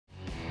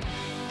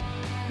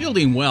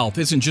Building wealth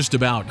isn't just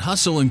about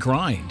hustle and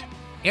grind.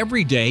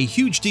 Every day,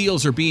 huge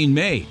deals are being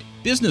made,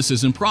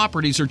 businesses and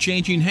properties are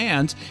changing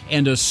hands,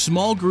 and a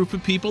small group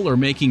of people are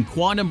making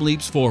quantum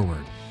leaps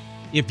forward.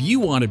 If you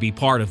want to be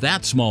part of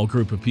that small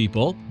group of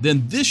people,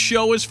 then this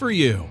show is for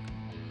you.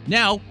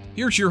 Now,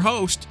 here's your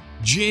host,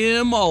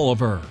 Jim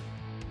Oliver.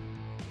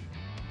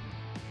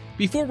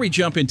 Before we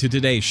jump into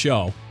today's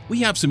show,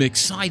 we have some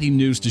exciting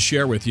news to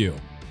share with you.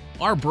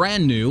 Our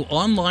brand new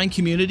online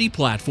community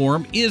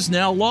platform is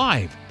now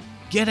live.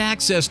 Get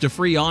access to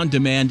free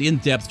on-demand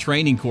in-depth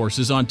training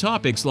courses on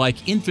topics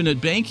like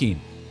infinite banking,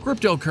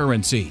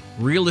 cryptocurrency,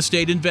 real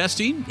estate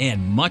investing,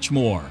 and much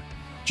more.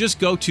 Just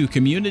go to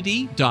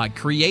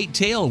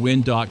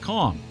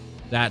community.createtailwind.com.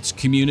 That's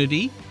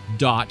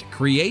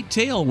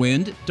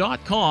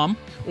community.createtailwind.com,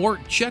 or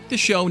check the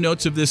show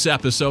notes of this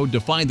episode to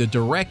find the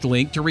direct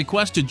link to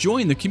request to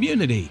join the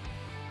community.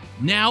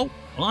 Now,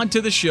 on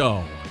to the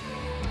show.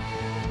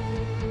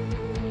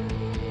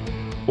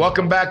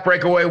 Welcome back,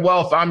 Breakaway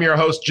Wealth. I'm your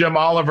host, Jim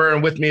Oliver,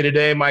 and with me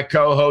today, my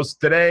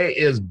co-host today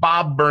is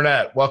Bob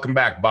Burnett. Welcome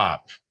back, Bob.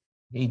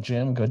 Hey,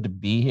 Jim. Good to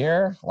be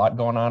here. A lot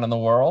going on in the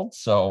world.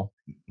 So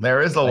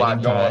there is a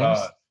lot going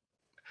on.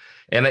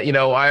 And, you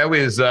know, I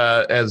always,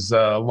 as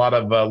a lot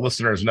of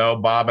listeners know,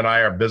 Bob and I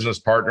are business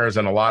partners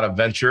in a lot of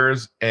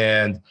ventures.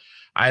 And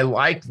I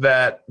like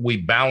that we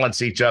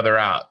balance each other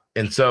out.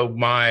 And so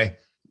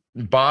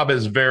Bob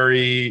is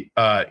very,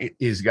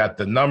 he's got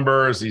the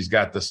numbers, he's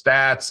got the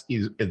stats,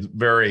 he's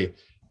very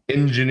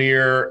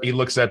engineer. He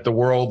looks at the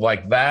world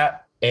like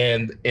that.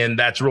 And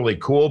that's really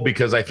cool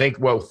because I think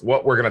what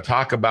we're going to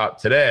talk about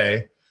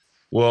today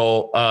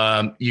will,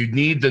 you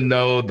need to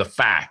know the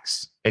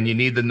facts and you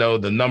need to know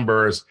the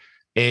numbers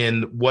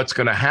and what's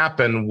going to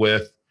happen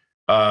with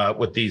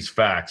these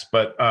facts.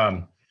 But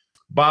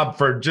Bob,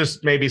 for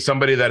just maybe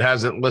somebody that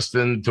hasn't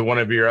listened to one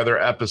of your other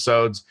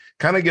episodes,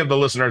 kind of give the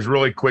listeners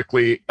really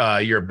quickly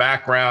your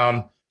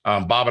background.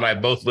 Bob and I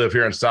both live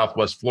here in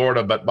Southwest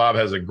Florida, but Bob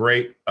has a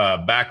great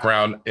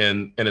background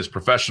in his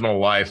professional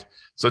life.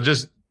 So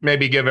just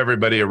maybe give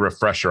everybody a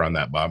refresher on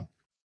that, Bob.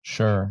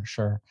 Sure.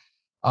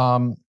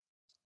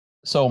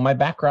 So my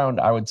background,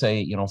 I would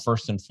say,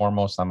 first and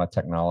foremost, I'm a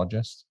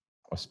technologist.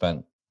 I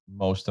spent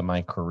most of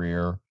my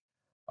career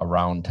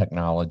around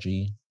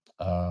technology.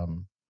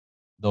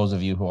 Those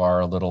of you who are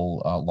a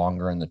little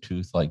longer in the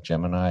tooth, like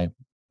Jim and I,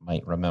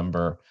 might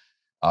remember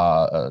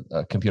a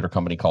computer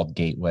company called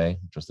Gateway,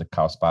 which was the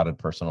cow-spotted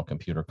personal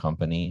computer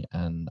company.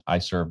 And I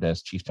served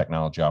as chief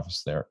technology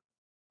officer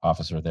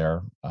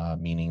there,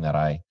 meaning that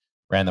I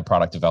ran the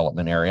product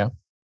development area.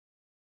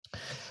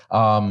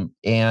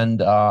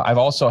 And I've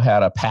also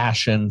had a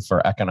passion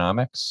for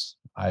economics.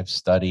 I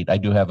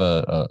do have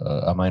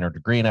a minor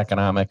degree in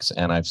economics,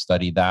 and I've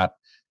studied that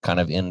kind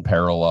of in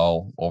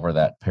parallel over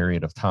that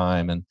period of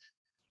time. And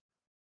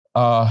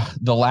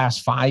the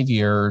last 5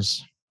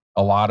 years,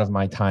 a lot of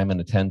my time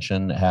and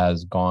attention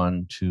has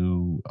gone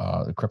to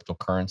the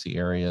cryptocurrency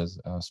areas,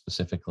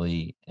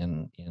 specifically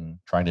in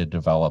trying to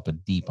develop a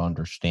deep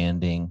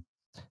understanding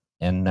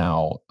and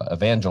now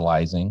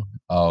evangelizing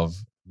of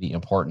the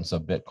importance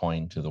of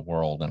Bitcoin to the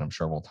world. And I'm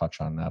sure we'll touch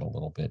on that a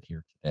little bit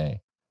here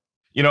today.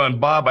 And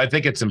Bob, I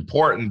think it's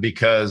important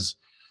because,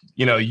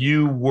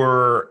 you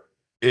were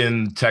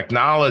in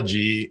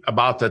technology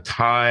about the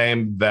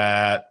time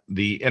that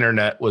the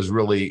internet was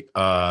really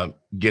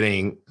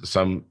getting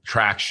some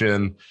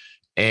traction,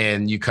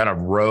 and you kind of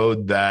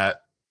rode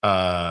that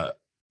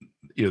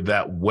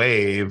that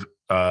wave,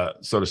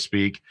 so to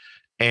speak.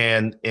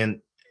 And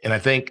I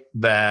think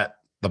that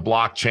the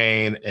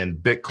blockchain and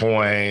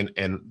Bitcoin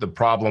and the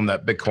problem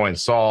that Bitcoin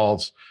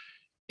solves,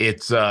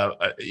 it's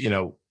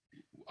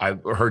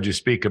I've heard you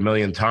speak a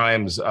million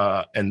times,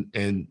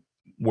 and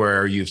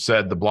where you've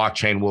said the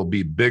blockchain will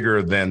be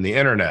bigger than the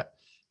internet.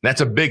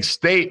 That's a big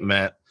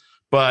statement,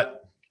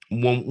 but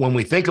when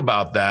we think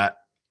about that,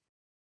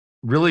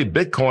 really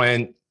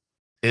Bitcoin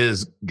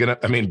is gonna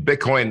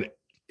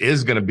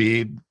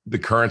be the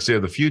currency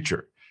of the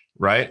future,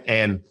 right?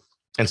 And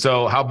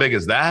so how big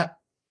is that?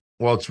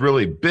 Well, it's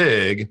really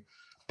big,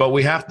 but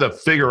we have to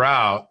figure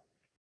out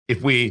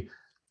if we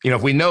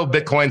know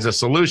Bitcoin's a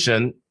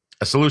solution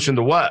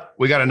to what?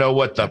 We got to know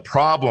what the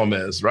problem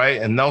is, right?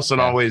 And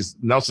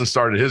Nelson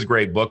started his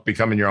great book,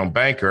 Becoming Your Own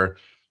Banker,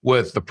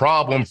 with the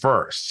problem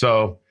first.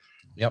 So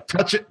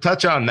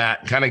touch on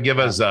that, kind of give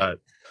us a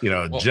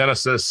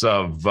genesis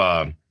of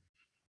the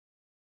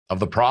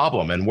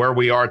problem and where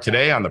we are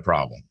today on the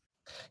problem.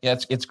 Yeah,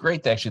 it's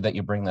great actually that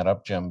you bring that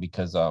up, Jim,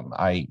 because as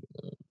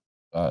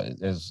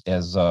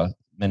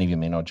many of you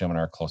may know, Jim and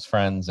I are close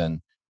friends, and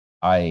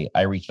I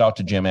reached out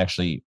to Jim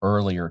actually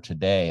earlier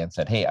today and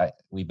said, hey,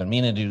 we've been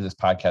meaning to do this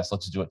podcast.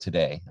 Let's do it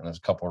today. And there's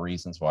a couple of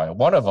reasons why.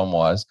 One of them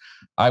was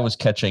I was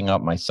catching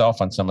up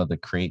myself on some of the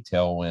Create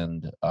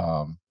Tailwind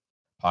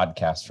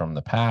podcasts from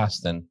the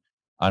past. And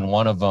on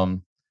one of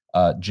them,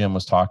 Jim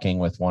was talking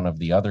with one of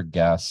the other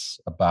guests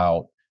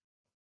about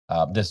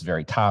this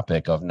very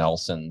topic of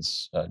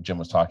Nelson's. Jim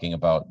was talking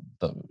about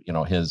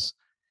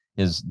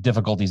his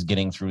difficulties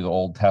getting through the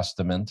Old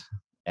Testament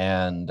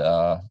and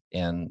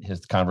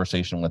his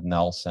conversation with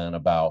Nelson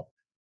about,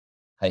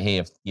 hey,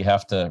 if you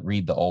have to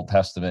read the Old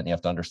Testament, you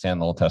have to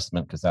understand the Old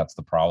Testament because that's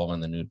the problem,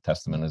 and the New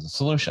Testament is a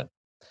solution.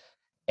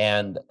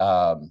 And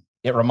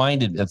it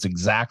reminded, it's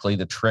exactly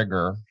the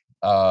trigger,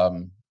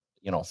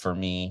 for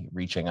me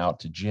reaching out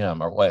to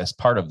Jim, or as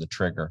part of the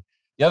trigger.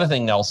 The other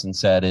thing Nelson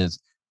said is,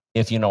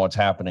 if you know what's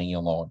happening,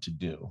 you'll know what to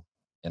do.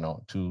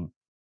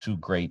 Two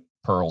great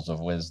pearls of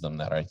wisdom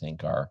that I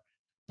think are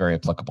very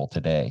applicable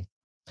today.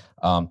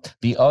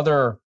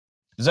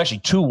 There's actually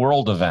two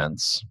world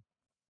events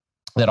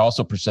that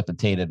also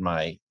precipitated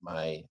my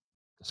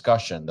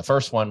discussion. The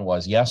first one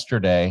was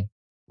yesterday,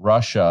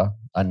 Russia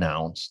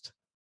announced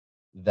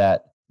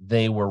that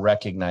they were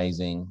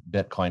recognizing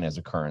Bitcoin as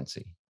a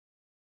currency,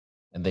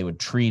 and they would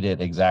treat it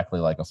exactly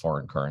like a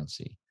foreign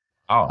currency.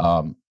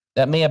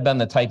 That may have been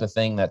the type of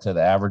thing that to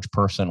the average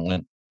person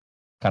went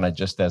kind of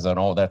just as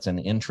that's an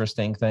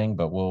interesting thing,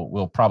 but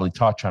we'll probably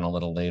touch on a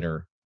little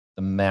later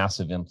the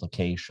massive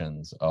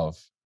implications of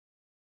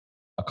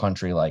a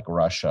country like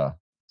Russia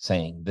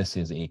saying this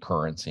is a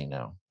currency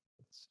now.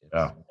 It's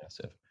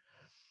massive.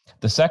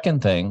 The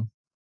second thing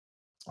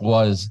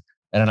was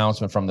an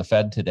announcement from the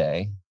Fed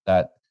today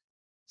that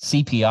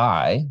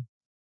CPI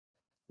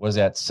was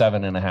at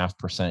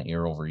 7.5%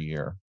 year over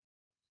year.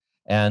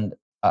 And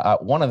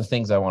one of the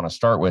things I want to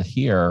start with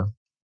here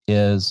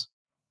is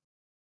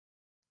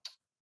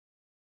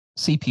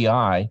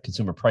CPI,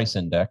 Consumer Price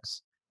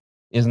Index,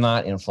 is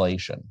not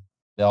inflation.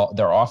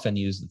 They're often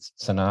used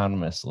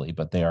synonymously,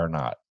 but they are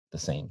not the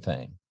same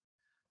thing.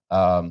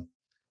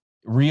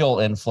 Real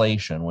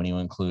inflation, when you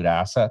include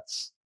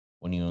assets,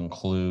 when you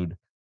include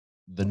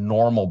the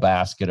normal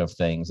basket of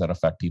things that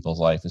affect people's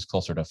life, is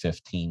closer to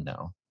 15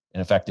 now.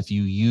 And in fact, if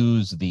you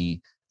use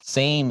the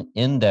same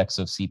index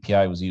of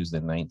CPI was used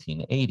in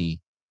 1980,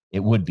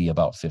 it would be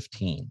about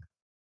 15.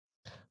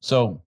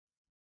 So,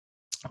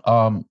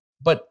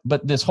 but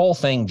this whole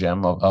thing,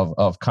 Jim,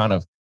 of kind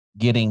of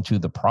getting to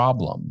the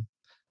problem,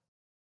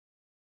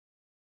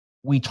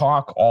 we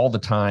talk all the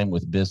time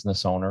with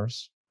business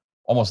owners.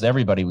 Almost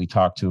everybody we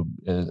talk to,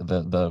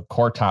 the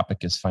core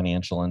topic is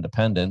financial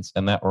independence,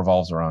 and that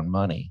revolves around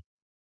money.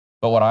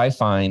 But what I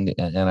find,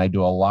 and I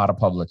do a lot of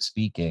public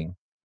speaking,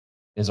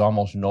 is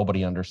almost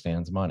nobody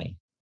understands money.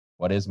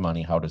 What is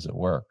money? How does it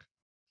work?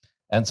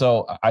 And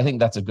so I think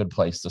that's a good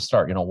place to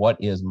start. What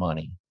is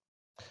money?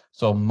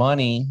 So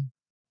money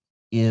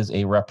is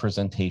a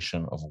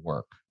representation of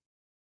work.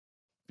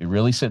 If you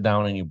really sit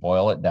down and you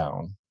boil it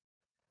down,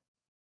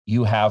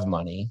 you have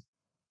money,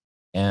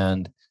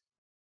 and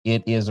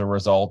it is a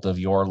result of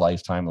your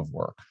lifetime of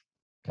work.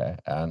 Okay.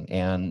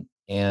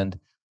 And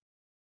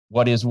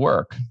what is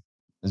work?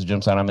 As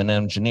Jim said, I'm an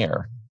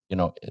engineer.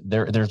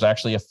 There's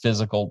actually a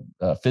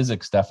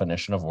physics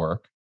definition of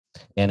work,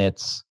 and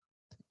it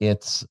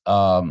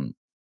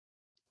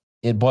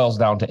boils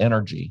down to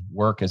energy.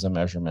 Work is a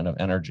measurement of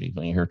energy.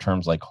 When you hear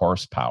terms like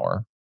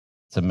horsepower,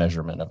 it's a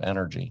measurement of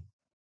energy.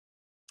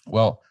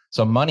 Well,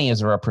 so money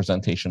is a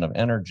representation of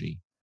energy.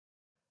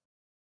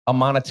 A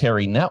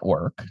monetary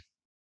network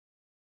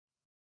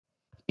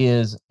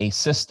is a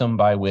system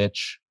by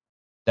which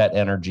that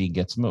energy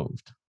gets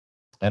moved,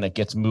 and it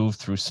gets moved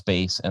through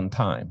space and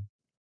time.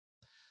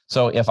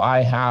 So if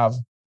I have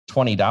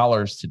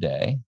 $20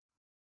 today,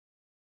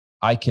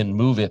 I can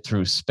move it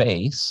through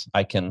space.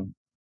 I can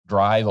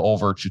drive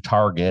over to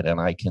Target and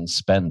I can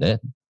spend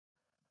it.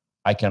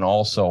 I can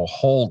also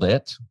hold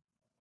it,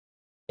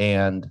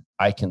 and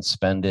I can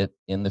spend it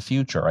in the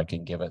future. I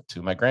can give it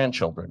to my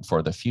grandchildren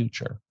for the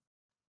future.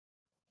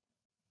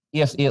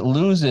 If it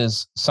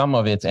loses some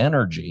of its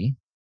energy,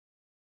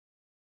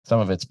 some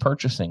of its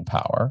purchasing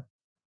power,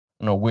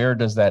 where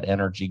does that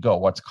energy go?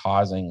 What's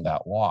causing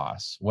that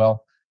loss?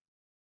 Well,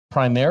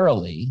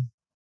 primarily,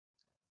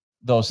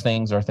 those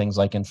things are things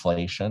like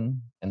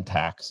inflation and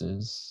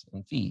taxes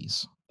and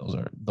fees.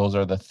 Those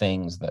are the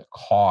things that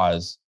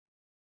cause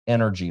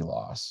energy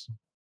loss.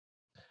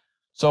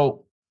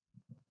 So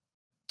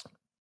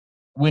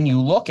when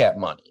you look at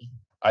money,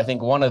 I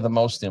think one of the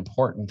most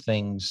important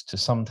things to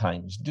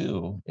sometimes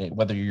do,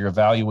 whether you're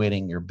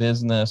evaluating your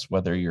business,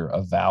 whether you're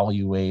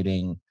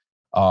evaluating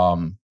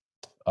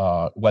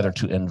whether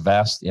to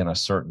invest in a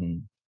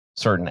certain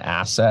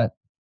asset,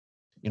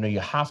 you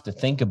have to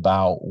think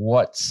about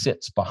what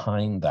sits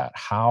behind that.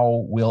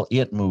 How will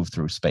it move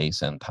through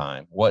space and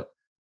time? What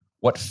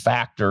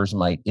factors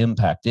might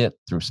impact it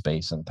through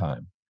space and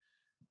time?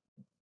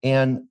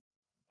 And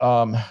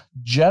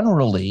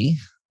generally,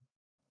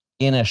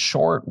 in a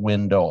short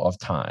window of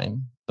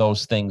time,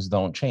 those things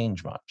don't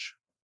change much.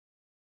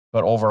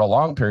 But over a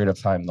long period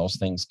of time, those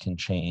things can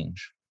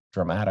change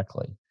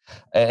dramatically.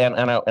 And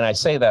I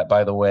say that,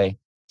 by the way,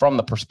 from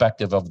the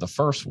perspective of the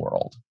first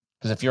world.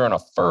 Because if you're in a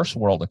first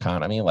world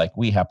economy, like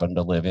we happen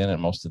to live in,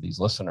 and most of you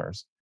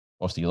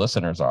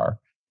listeners are,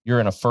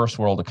 you're in a first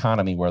world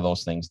economy where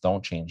those things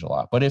don't change a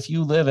lot. But if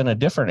you live in a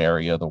different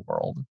area of the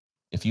world,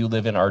 if you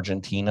live in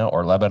Argentina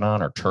or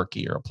Lebanon or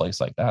Turkey or a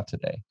place like that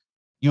today,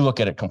 you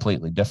look at it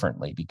completely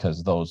differently,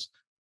 because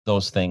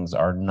those things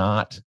are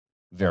not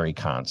very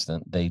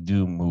constant. They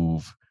do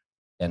move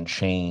and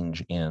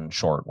change in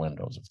short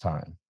windows of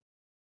time.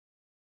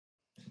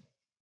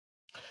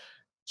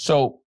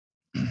 So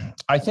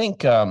I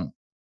think,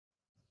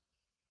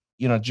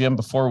 Jim,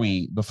 before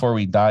we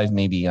dive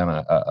maybe on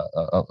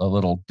a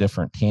little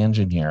different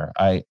tangent here,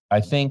 I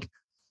think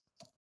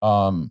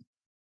one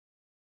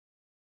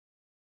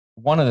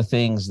of the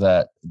things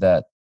that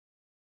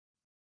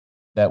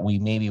we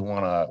maybe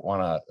want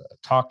to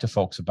talk to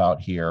folks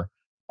about here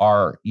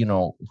are,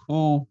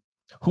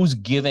 who's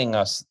giving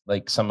us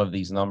like some of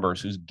these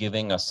numbers, who's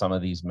giving us some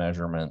of these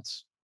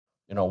measurements,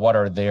 what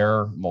are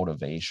their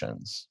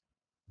motivations?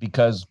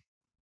 Because,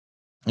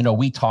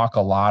 we talk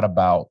a lot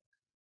about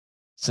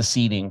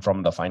seceding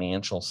from the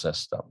financial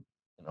system,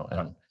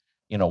 and,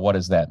 what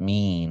does that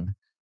mean?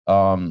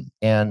 And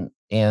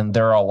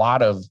there are a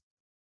lot of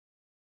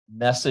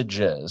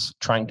messages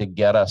trying to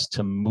get us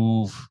to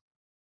move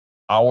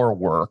our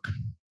work,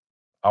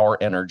 our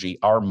energy,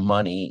 our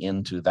money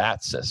into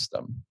that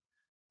system.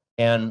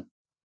 And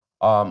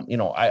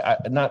I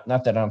not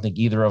that I don't think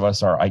either of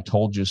us are I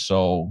told you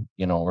so,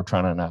 we're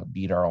trying to not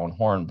beat our own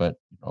horn, but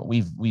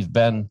we've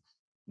been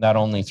not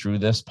only through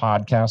this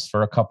podcast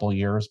for a couple of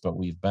years, but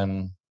we've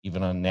been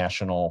even on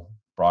national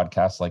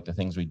broadcasts like the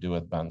things we do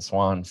with Ben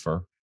Swann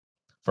for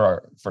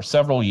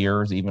several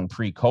years, even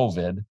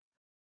pre-COVID,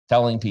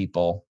 telling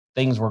people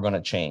things were going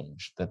to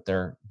change, that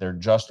they're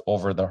just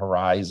over the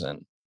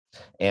horizon.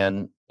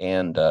 And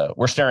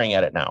we're staring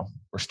at it now.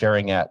 We're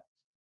staring at,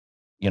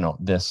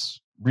 this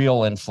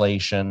real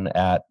inflation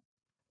at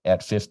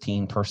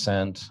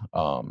 15%,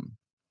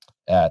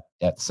 at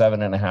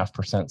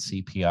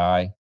 7.5%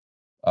 CPI,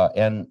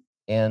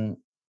 and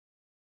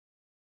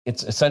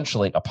it's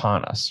essentially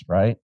upon us,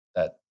 right?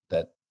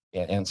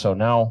 And so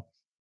now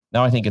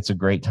I think it's a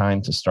great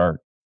time to start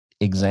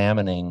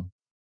examining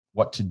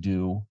what to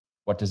do.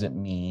 What does it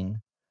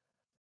mean?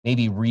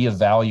 Maybe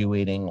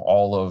reevaluating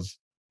all of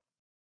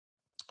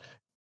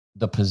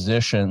the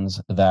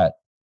positions that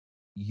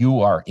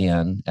you are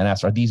in, and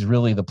ask, are these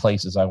really the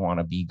places I want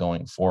to be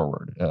going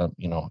forward?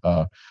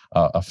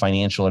 A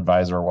financial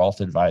advisor, a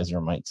wealth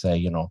advisor might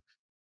say,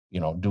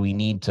 do we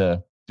need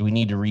to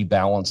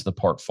rebalance the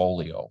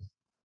portfolio?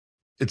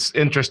 It's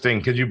interesting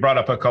because you brought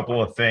up a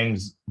couple of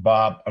things,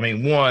 Bob. I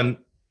mean, one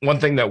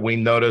thing that we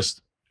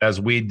noticed as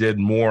we did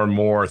more and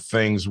more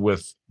things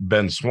with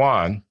Ben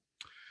Swann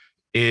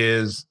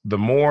is the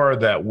more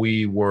that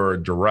we were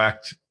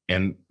direct,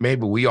 and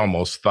maybe we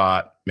almost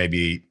thought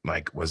maybe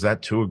like, was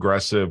that too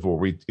aggressive? Or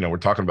we're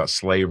talking about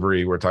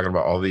slavery. We're talking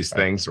about all these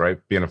things, right?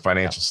 Being a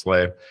financial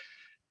slave.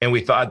 And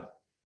we thought,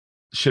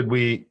 should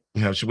we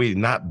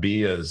not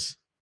be as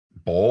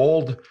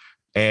bold?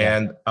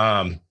 And,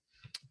 and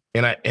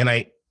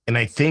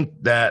I think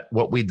that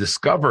what we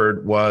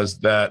discovered was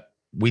that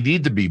we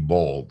need to be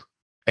bold.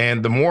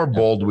 And the more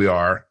bold we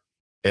are,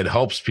 it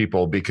helps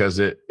people because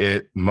it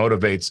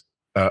motivates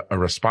a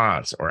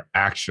response or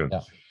action.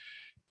 Yeah.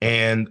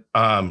 And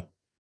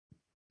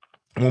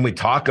when we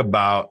talk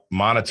about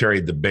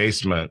monetary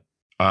debasement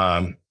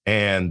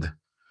and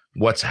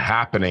what's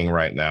happening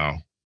right now,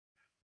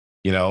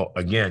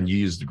 again, you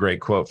used a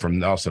great quote from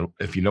Nelson: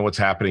 if you know what's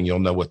happening, you'll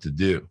know what to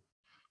do.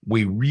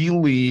 We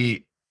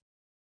really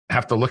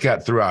have to look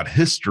at throughout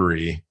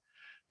history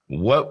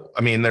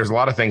there's a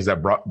lot of things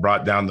that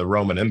brought down the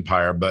Roman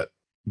Empire,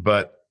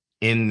 but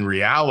in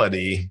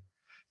reality,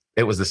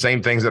 it was the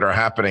same things that are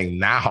happening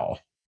now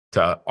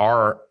to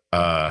our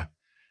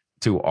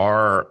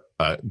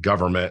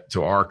government,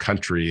 to our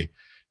country,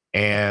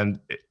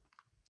 and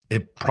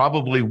it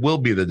probably will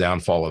be the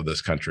downfall of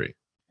this country.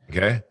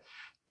 Okay,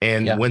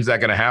 and when's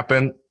that going to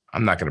happen?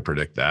 I'm not going to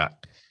predict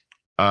that.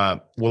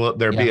 Will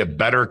there be a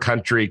better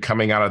country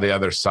coming out of the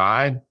other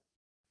side?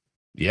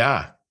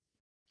 Yeah,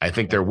 I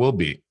think there will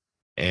be.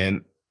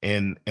 And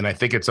I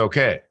think it's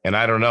okay. And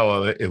I don't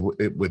know if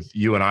with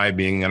you and I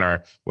being in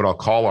our, what I'll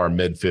call our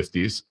mid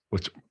 50s,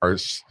 which are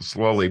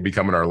slowly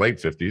becoming our late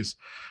 50s.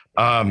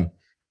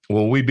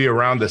 Will we be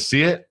around to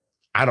see it?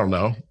 I don't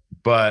know.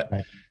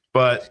 But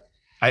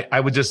I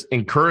would just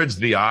encourage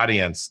the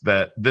audience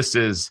that this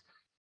is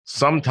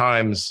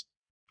sometimes,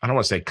 I don't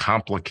want to say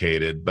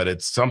complicated, but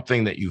it's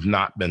something that you've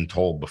not been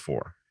told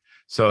before.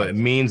 So it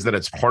means that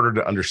it's harder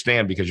to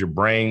understand because your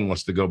brain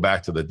wants to go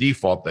back to the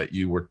default that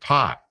you were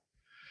taught.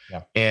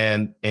 Yeah.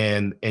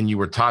 And you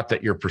were taught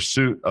that your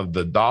pursuit of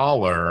the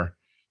dollar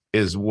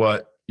is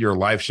what your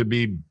life should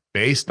be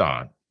based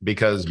on,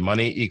 because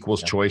money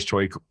equals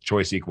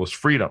choice equals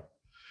freedom.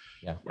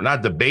 Yeah. We're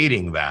not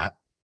debating that.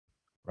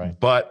 Right.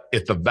 But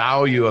if the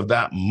value of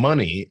that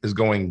money is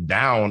going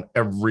down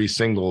every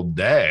single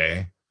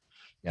day,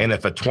 and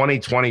if a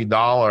 2020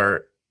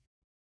 dollar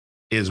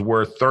is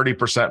worth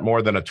 30%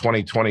 more than a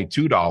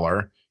 2022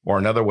 dollar, or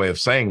another way of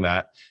saying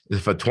that,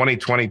 if a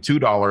 2022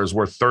 dollar is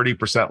worth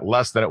 30%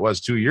 less than it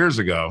was 2 years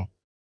ago,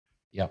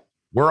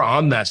 we're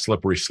on that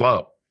slippery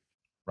slope.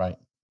 Right.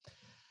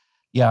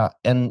 Yeah.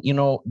 And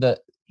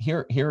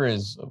here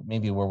is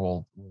maybe where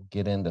we'll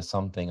get into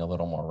something a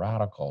little more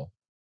radical.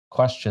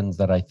 Questions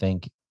that I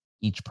think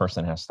each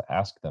person has to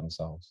ask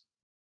themselves.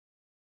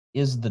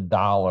 Is the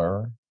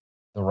dollar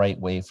the right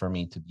way for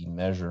me to be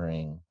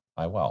measuring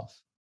my wealth.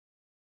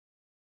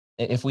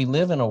 If we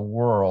live in a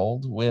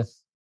world with,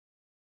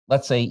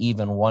 let's say,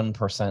 even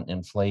 1%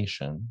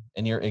 inflation,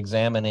 and you're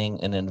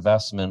examining an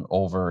investment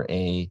over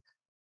a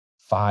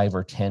 5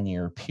 or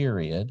 10-year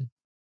period,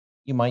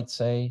 you might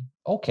say,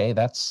 okay,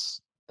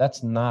 that's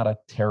not a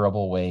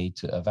terrible way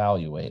to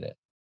evaluate it.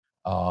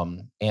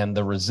 And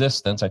the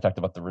resistance, I talked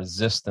about the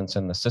resistance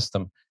in the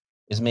system,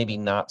 is maybe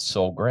not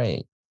so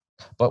great.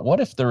 But what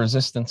if the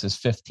resistance is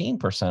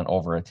 15%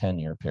 over a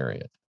 10-year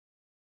period?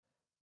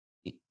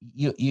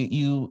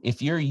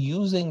 If you're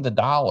using the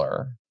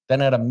dollar,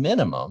 then at a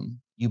minimum,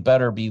 you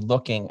better be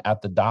looking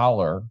at the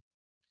dollar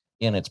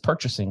in its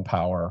purchasing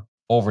power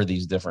over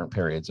these different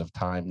periods of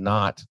time,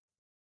 not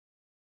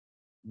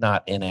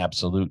in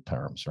absolute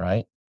terms,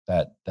 right?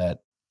 That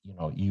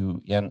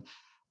and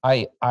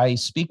I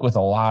speak with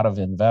a lot of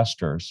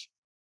investors,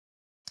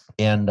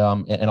 and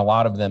a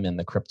lot of them in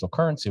the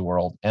cryptocurrency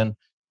world. And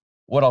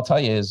what I'll tell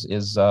you is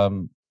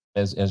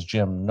as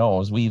Jim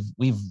knows, we've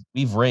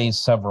raised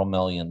several $1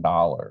 million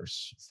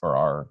for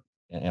our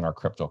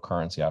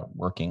cryptocurrency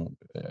working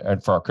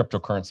for our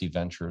cryptocurrency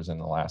ventures in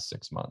the last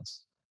 6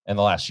 months, in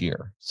the last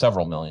year,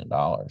 several $1 million.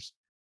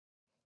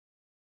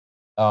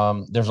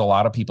 There's a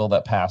lot of people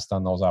that passed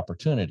on those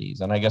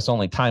opportunities, and I guess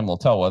only time will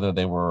tell whether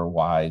they were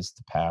wise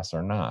to pass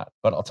or not.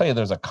 But I'll tell you,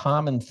 there's a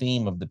common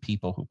theme of the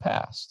people who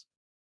passed,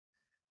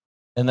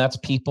 and that's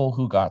people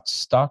who got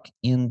stuck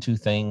into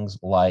things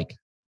like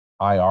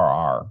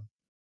IRR,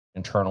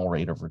 internal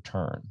rate of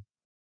return,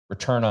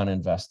 return on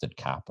invested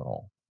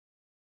capital.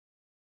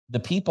 The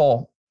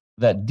people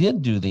that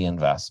did do the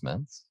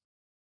investments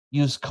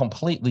used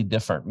completely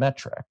different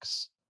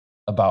metrics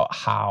about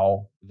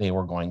how they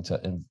were going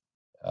to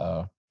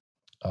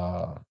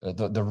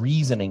the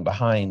reasoning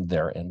behind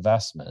their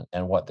investment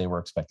and what they were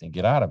expecting to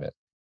get out of it.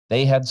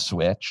 They had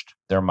switched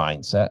their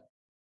mindset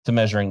to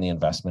measuring the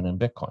investment in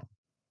Bitcoin.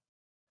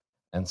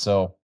 And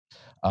so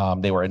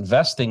they were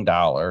investing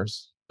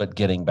dollars, but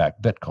getting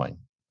back Bitcoin.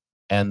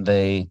 And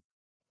they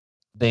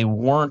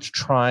weren't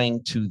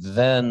trying to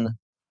then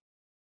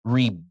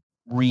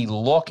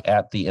re-look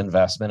at the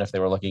investment if they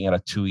were looking at a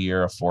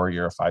 2-year, a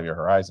 4-year, a 5-year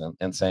horizon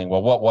and saying,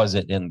 well, what was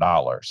it in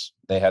dollars?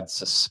 They had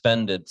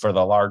suspended, for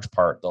the large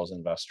part, those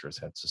investors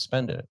had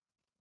suspended it.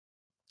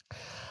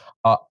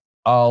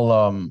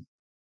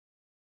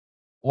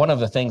 One of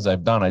the things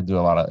I've done, I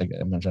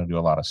mentioned I do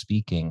a lot of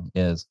speaking,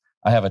 is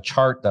I have a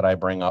chart that I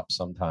bring up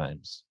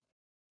sometimes.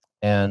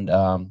 And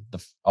I'll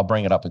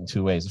bring it up in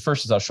 2 ways. The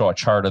first is I'll show a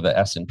chart of the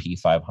S&P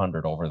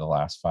 500 over the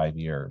last 5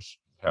 years.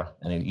 Yeah.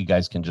 And you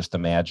guys can just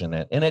imagine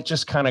it. And it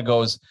just kind of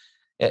goes,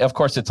 of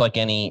course, it's like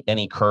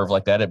any curve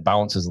like that. It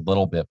bounces a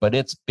little bit, but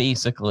it's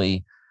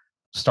basically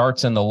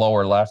starts in the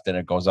lower left and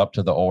it goes up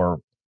to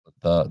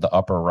the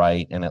upper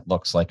right, and it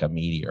looks like a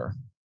meteor.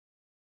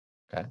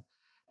 Okay.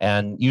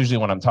 And usually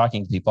when I'm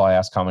talking to people, I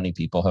ask how many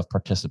people have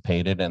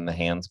participated, and the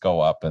hands go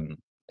up, and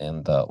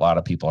a lot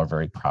of people are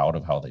very proud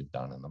of how they've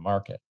done in the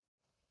market.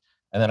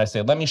 And then I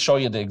say, let me show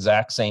you the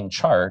exact same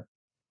chart,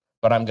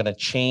 but I'm going to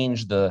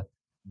change the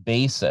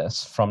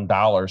basis from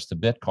dollars to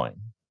Bitcoin.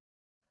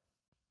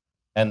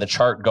 And the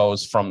chart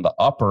goes from the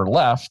upper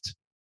left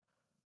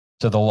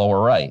to the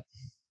lower right.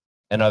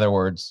 In other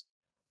words,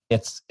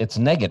 it's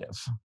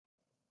negative.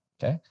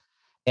 Okay.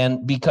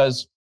 And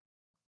because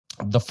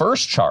the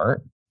first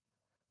chart,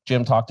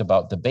 Jim talked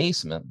about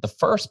debasement. The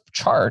first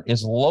chart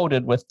is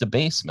loaded with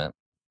debasement.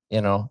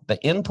 The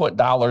input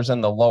dollars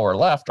in the lower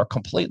left are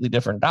completely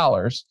different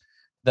dollars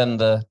than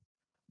the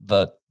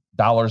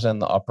dollars in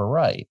the upper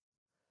right.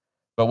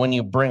 But when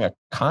you bring a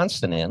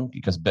constant in,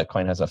 because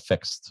Bitcoin has a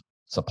fixed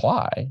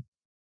supply,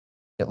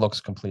 it looks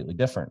completely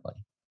differently.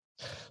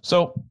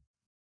 So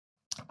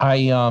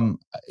I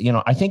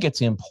think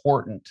it's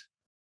important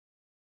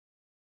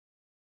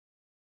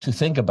to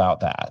think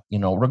about that,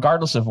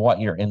 regardless of what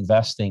you're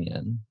investing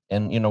in.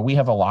 And, we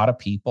have a lot of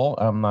people.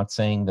 I'm not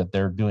saying that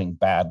they're doing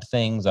bad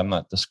things. I'm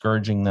not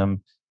discouraging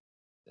them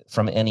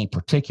from any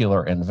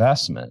particular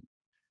investment.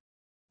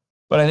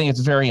 But I think it's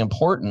very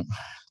important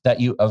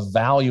that you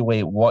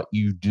evaluate what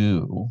you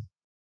do,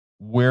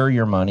 where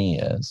your money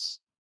is,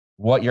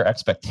 what your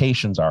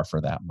expectations are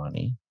for that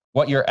money,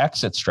 what your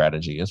exit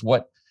strategy is,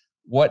 what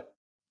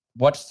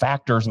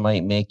factors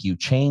might make you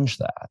change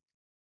that.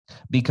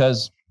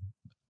 Because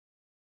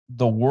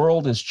the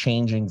world is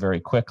changing very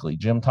quickly.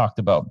 Jim talked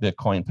about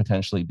Bitcoin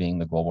potentially being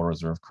the global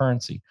reserve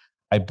currency.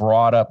 I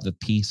brought up the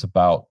piece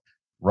about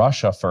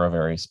Russia for a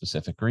very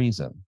specific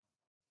reason.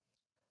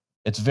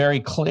 It's very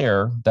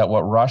clear that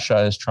what Russia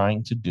is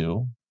trying to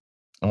do,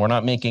 and we're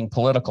not making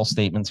political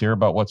statements here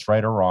about what's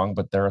right or wrong,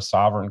 but they're a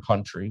sovereign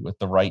country with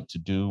the right to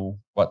do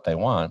what they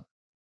want.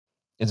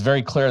 It's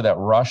very clear that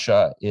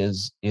Russia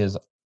is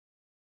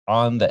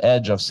on the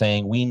edge of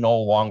saying, we no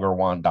longer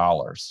want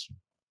dollars.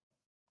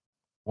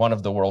 One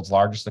of the world's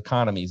largest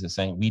economies is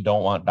saying, we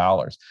don't want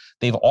dollars.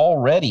 They've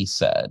already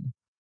said,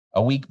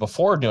 a week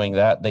before doing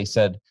that, they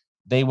said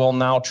they will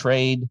now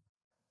trade,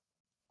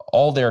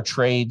 all their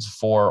trades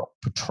for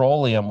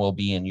petroleum will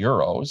be in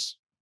euros,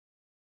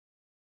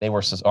 they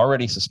were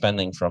already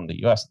suspending from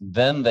the US.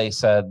 Then they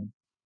said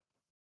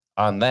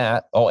on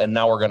that, oh, and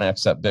now we're going to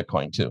accept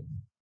Bitcoin too.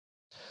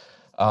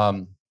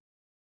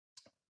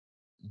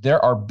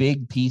 There are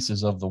big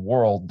pieces of the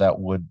world that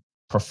would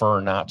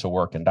prefer not to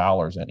work in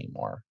dollars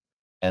anymore.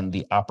 And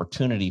the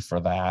opportunity for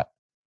that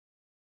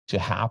to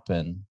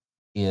happen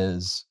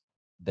is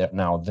that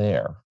now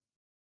there.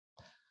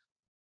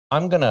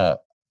 I'm gonna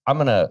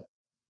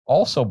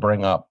also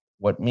bring up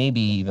what may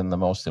be even the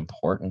most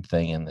important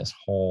thing in this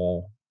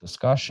whole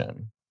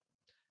discussion,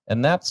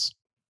 and that's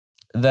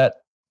that.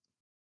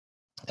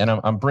 And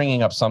I'm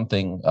bringing up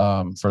something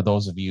for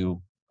those of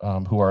you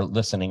who are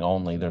listening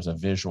only. There's a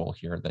visual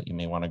here that you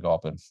may want to go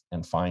up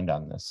and find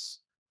on this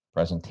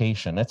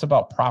presentation. It's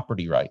about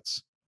property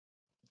rights.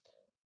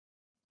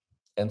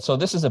 And so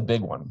this is a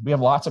big one. We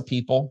have lots of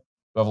people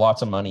who have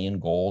lots of money in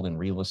gold and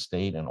real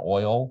estate and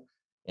oil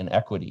and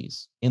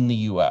equities in the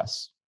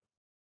US.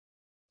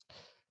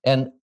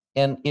 And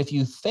if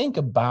you think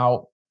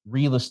about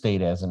real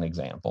estate as an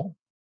example,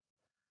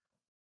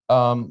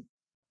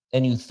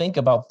 and you think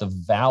about the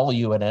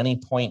value at any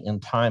point in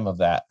time of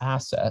that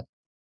asset,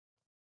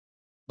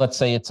 let's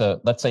say it's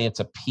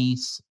a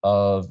piece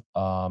of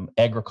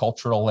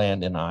agricultural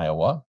land in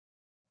Iowa,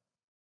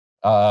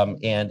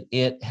 and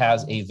it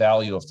has a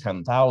value of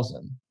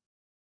 10,000.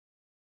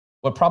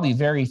 What probably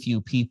very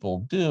few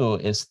people do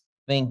is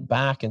think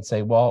back and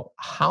say, well,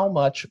 how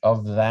much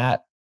of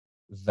that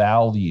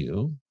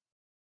value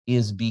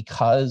is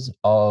because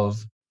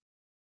of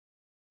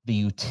the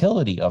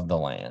utility of the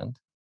land,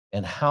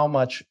 and how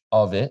much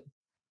of it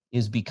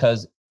is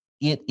because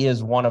it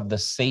is one of the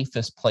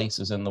safest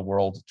places in the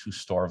world to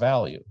store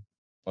value.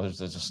 Well,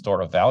 there's a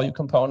store of value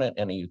component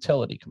and a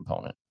utility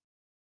component.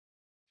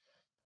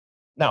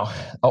 Now,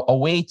 a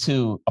way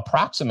to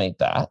approximate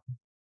that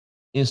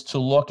is to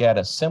look at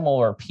a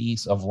similar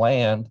piece of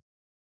land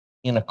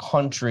in a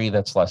country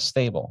that's less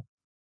stable.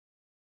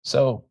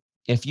 So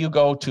if you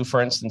go to,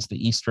 for instance,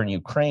 the Eastern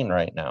Ukraine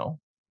right now,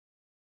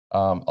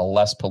 a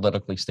less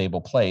politically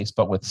stable place,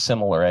 but with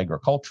similar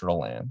agricultural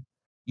land,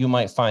 you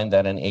might find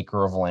that an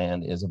acre of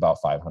land is about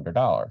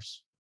 $500.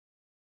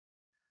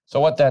 So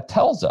what that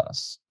tells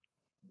us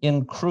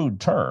in crude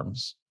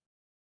terms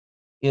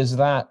is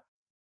that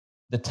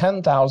the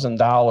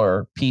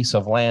 $10,000 piece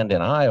of land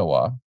in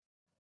Iowa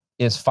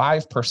is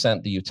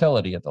 5% the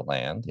utility of the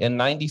land and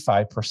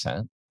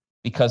 95%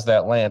 because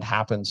that land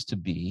happens to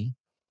be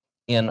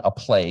in a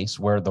place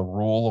where the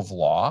rule of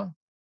law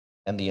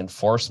and the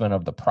enforcement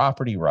of the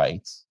property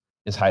rights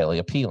is highly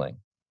appealing.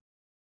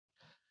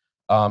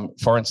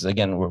 For instance,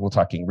 again, we're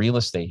talking real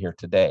estate here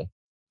today.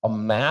 A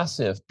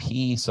massive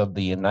piece of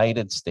the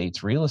United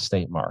States real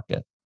estate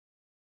market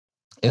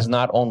is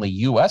not only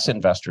US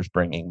investors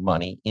bringing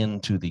money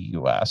into the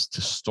US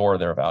to store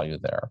their value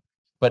there,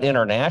 but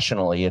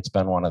internationally, it's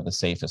been one of the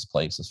safest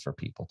places for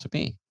people to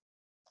be.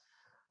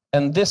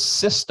 And this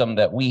system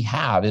that we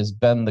have has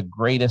been the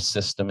greatest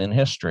system in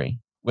history,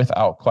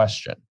 without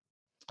question.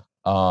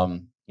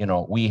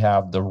 We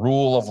have the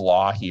rule of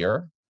law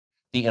here,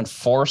 the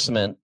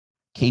enforcement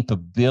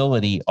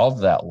capability of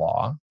that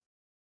law,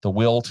 the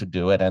will to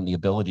do it and the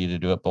ability to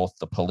do it, both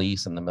the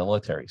police and the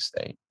military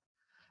state.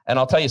 And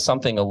I'll tell you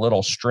something a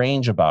little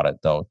strange about it,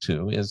 though,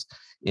 too, is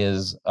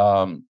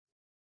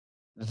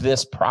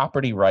this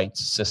property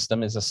rights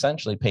system is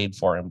essentially paid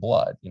for in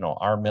blood.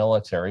 Our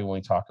military, when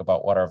we talk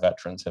about what our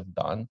veterans have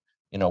done,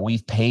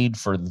 we've paid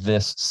for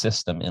this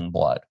system in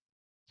blood.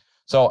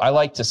 So I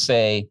like to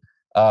say,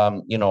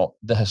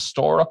 the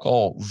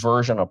historical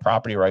version of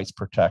property rights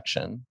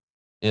protection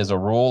is a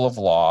rule of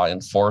law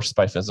enforced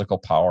by physical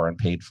power and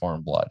paid for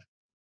in blood.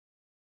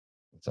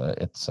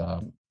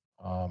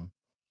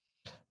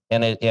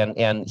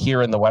 And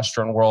here in the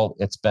Western world,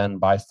 it's been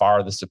by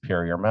far the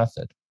superior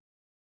method.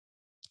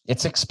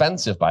 It's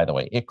expensive, by the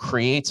way. It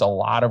creates a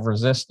lot of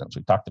resistance.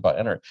 We talked about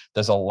energy.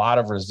 There's a lot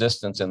of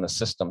resistance in the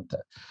system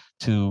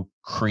to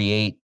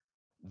create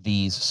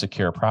these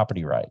secure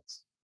property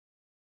rights.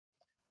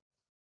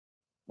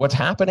 What's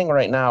happening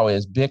right now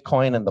is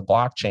Bitcoin and the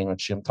blockchain,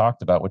 which Jim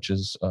talked about, which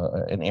is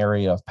an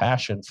area of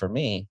passion for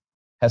me,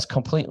 has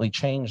completely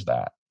changed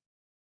that.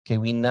 Okay,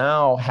 we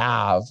now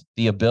have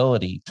the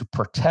ability to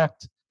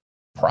protect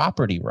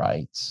property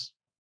rights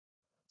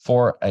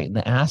for an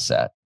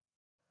asset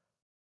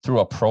through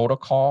a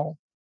protocol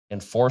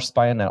enforced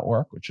by a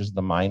network, which is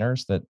the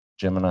miners that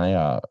Jim and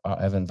I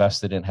have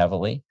invested in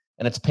heavily,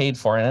 and it's paid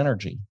for in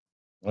energy.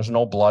 There's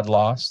no blood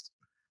lost.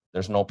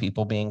 There's no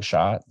people being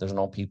shot. There's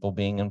no people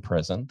being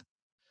imprisoned.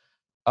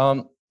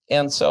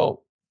 And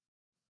so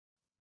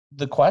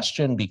the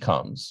question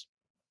becomes,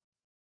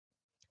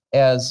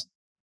 as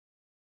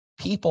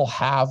people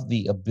have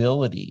the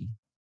ability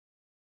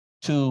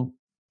to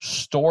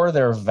store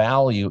their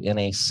value in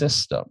a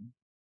system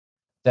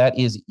that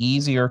is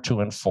easier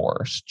to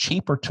enforce,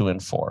 cheaper to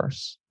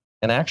enforce,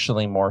 and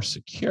actually more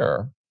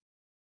secure,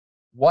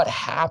 what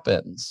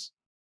happens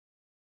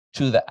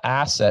to the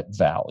asset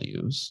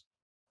values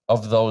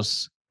of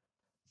those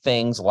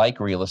things like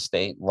real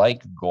estate,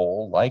 like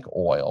gold, like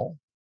oil,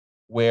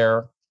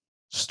 where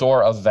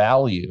store of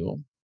value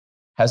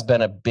has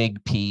been a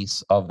big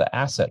piece of the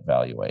asset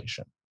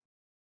valuation.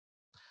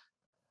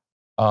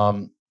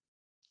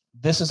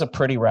 This is a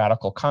pretty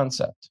radical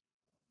concept,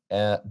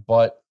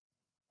 but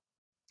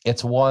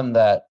it's one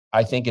that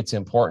I think it's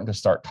important to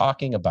start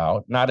talking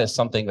about, not as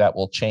something that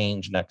will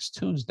change next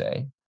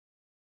Tuesday,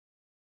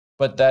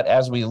 but that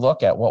as we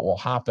look at what will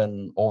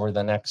happen over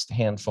the next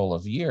handful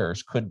of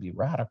years could be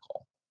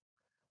radical.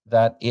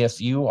 That if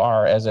you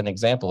are, as an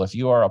example, if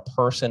you are a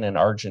person in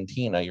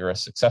Argentina, you're a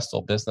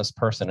successful business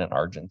person in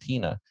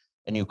Argentina,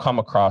 and you come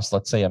across,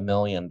 let's say, $1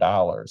 million,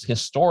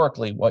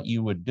 historically, what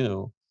you would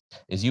do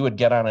is you would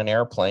get on an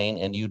airplane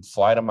and you'd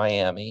fly to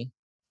Miami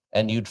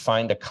and you'd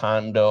find a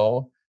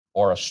condo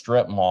or a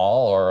strip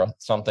mall or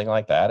something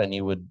like that, and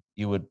you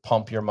would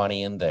pump your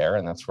money in there,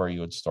 and that's where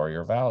you would store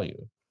your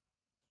value.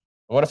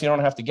 What if you don't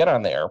have to get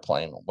on the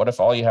airplane? What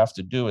if all you have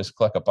to do is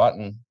click a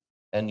button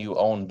and you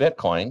own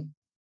Bitcoin,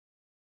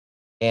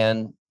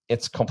 and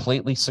it's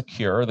completely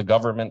secure? The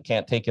government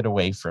can't take it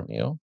away from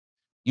you.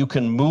 You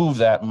can move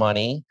that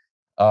money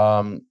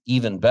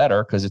even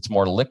better because it's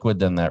more liquid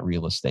than that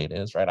real estate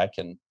is, right? I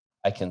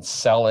can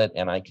sell it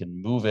and I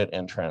can move it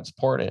and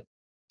transport it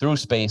through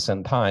space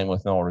and time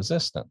with no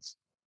resistance.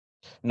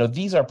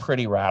 These are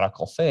pretty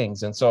radical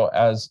things. And so,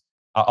 as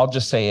I'll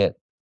just say it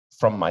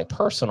from my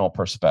personal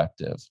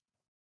perspective,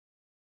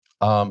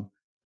 I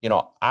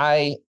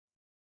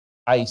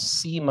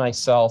see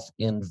myself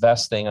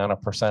investing on a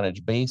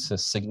percentage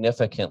basis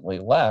significantly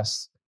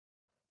less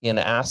in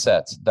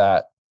assets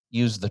that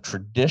use the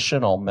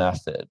traditional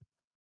method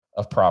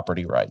of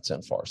property rights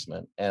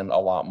enforcement, and a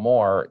lot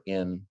more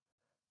in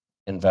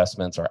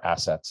investments or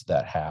assets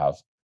that have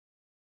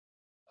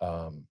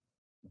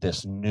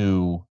this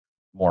new,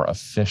 more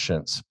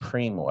efficient,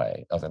 supreme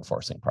way of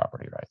enforcing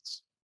property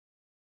rights.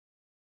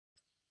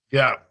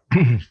 Yeah.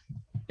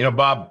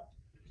 Bob,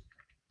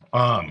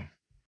 kind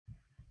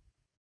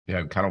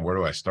of where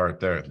do I start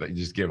there? You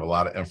just gave a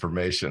lot of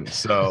information.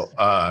 So,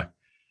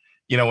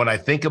 when I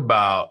think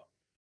about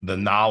the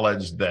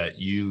knowledge that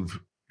you've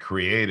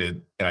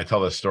created, and I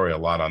tell this story a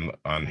lot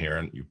on here,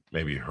 and you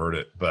maybe heard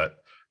it, but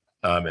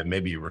and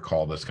maybe you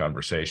recall this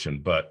conversation,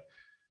 but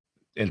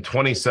in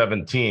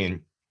 2017,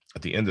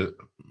 at the end of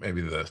maybe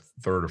the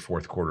third or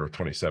fourth quarter of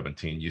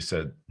 2017, you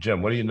said,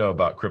 Jim, what do you know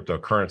about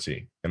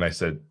cryptocurrency? And I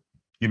said,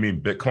 you mean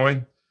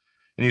Bitcoin?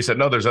 And you said,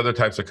 no, there's other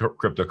types of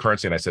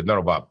cryptocurrency. And I said,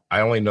 no, Bob, I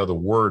only know the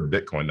word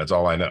Bitcoin. That's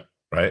all I know.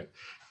 Right.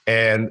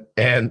 And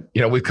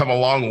we've come a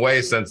long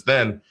way since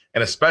then,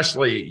 and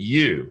especially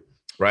you.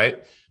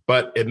 Right.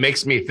 But it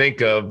makes me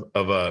think of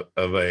a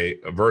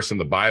verse in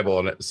the Bible,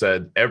 and it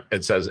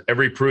says,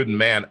 every prudent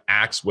man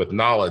acts with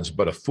knowledge,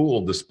 but a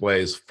fool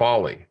displays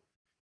folly.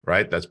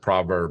 Right. That's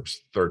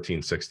Proverbs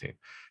 13:16.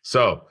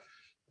 So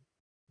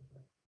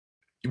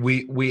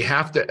we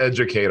have to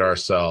educate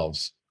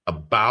ourselves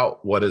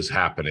about what is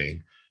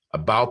happening,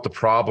 about the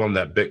problem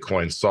that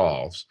Bitcoin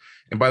solves.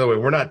 And by the way,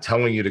 we're not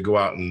telling you to go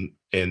out and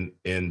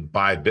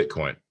buy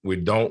Bitcoin. We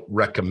don't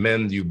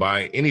recommend you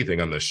buy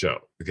anything on this show.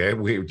 Okay.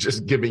 We're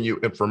just giving you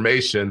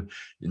information.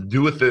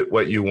 Do with it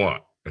what you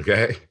want.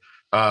 Okay.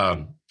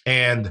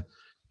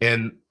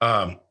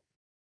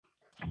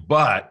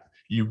 But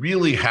you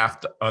really have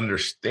to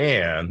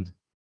understand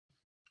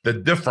the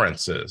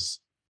differences,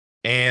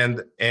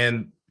 and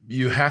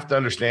you have to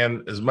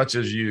understand, as much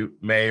as you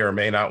may or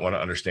may not want to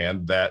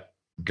understand, that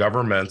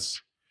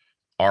governments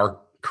are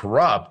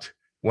corrupt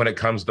when it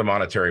comes to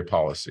monetary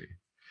policy.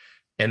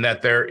 And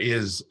that there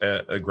is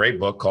a great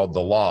book called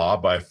The Law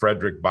by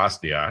Frederick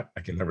Bastiat.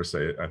 I can never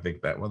say it. I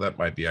think that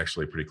might be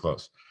actually pretty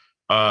close.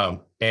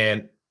 And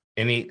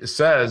he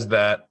says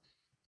that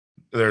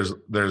there's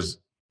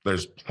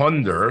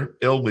plunder,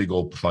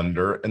 illegal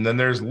plunder, and then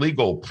there's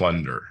legal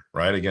plunder,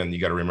 right? Again, you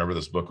got to remember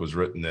this book was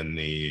written in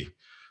the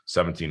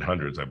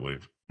 1700s, I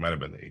believe. Might have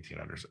been the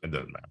 1800s. It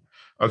doesn't matter.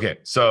 Okay,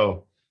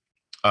 so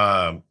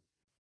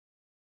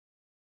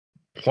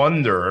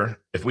plunder,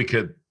 if we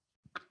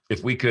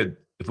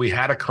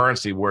had a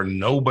currency where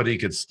nobody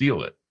could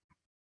steal it,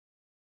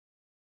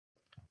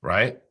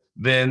 right?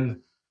 Then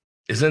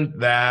isn't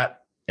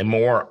that a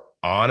more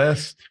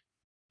honest,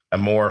 a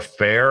more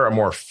fair, a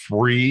more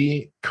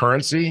free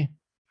currency?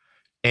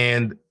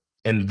 And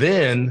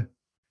then,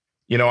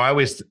 I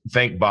always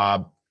think,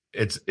 Bob,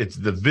 it's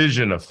the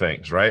vision of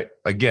things, right?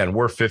 Again,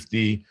 we're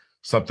 50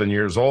 something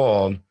years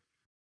old.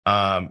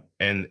 And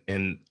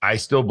I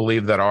still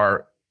believe that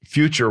our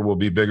future will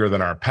be bigger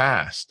than our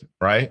past,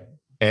 right?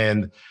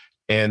 And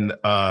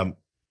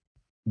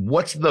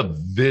what's the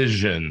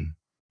vision?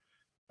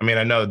 I mean,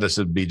 I know this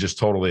would be just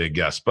totally a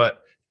guess,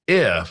 but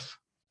if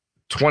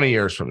 20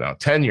 years from now,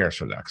 10 years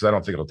from now, because I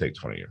don't think it'll take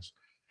 20 years,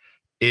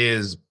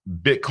 is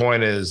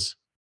Bitcoin is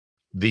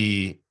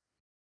the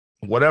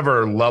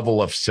whatever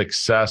level of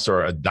success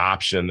or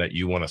adoption that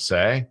you want to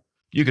say,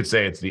 you could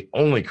say it's the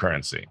only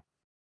currency.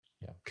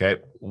 Yeah.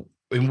 Okay.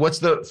 And what's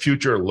the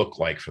future look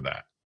like for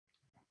that?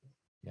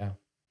 Yeah.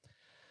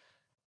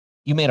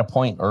 You made a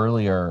point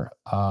earlier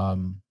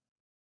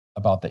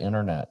about the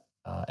internet,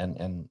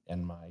 and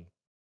my,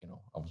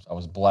 I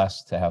was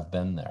blessed to have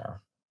been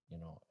there,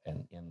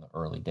 and in the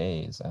early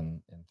days.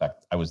 And in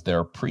fact, I was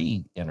there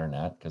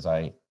pre-internet because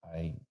I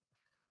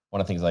one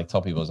of the things I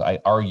tell people is I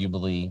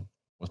arguably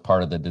was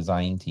part of the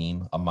design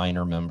team, a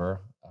minor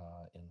member,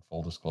 in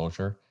full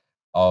disclosure,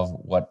 of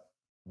what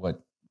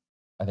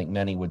I think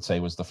many would say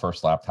was the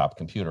first laptop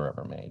computer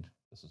ever made.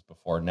 This is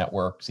before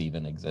networks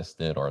even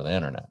existed or the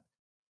internet.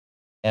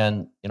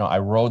 And I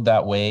rode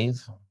that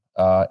wave,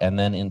 and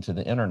then into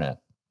the internet,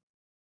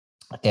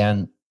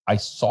 and I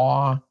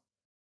saw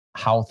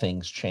how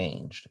things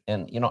changed.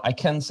 And I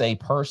can say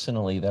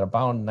personally that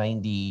about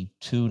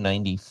 92,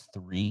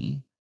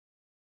 93,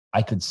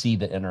 I could see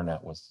the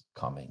internet was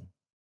coming.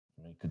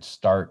 You could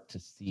start to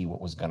see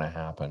what was going to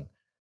happen.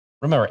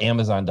 Remember,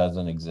 Amazon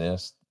doesn't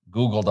exist.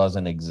 Google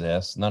doesn't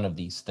exist. None of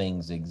these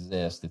things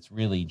exist. It's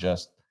really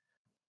just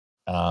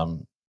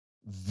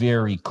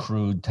very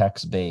crude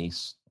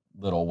text-based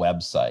little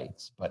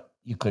websites. But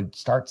you could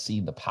start to see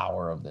the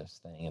power of this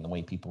thing and the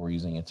way people were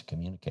using it to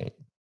communicate.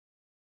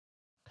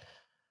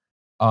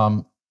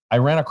 I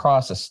ran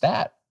across a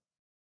stat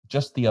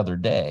just the other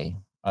day.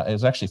 It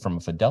was actually from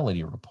a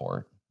Fidelity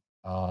report.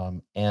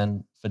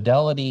 And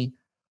Fidelity,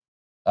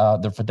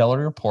 the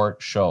Fidelity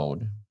report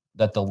showed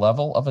that the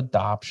level of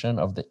adoption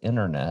of the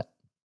internet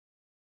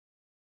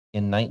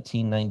in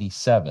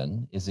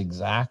 1997 is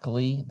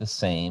exactly the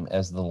same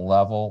as the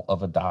level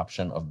of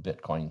adoption of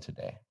Bitcoin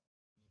today.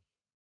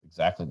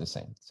 Exactly the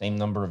same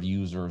number of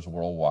users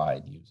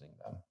worldwide using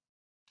them.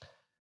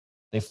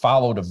 They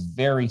followed a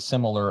very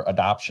similar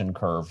adoption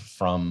curve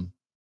from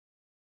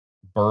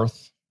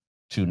birth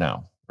to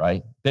now,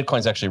 right?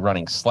 Bitcoin's actually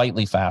running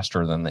slightly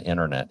faster than the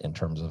internet in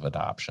terms of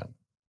adoption.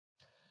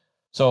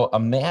 So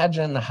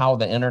imagine how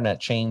the internet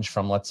changed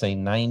from, let's say,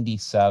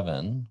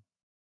 97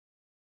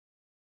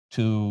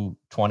 to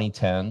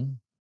 2010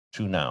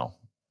 to now.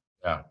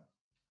 Yeah.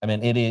 I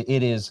mean,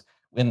 it is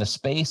in the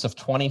space of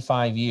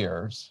 25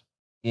 years,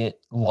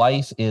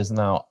 life is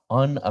now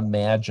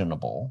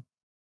unimaginable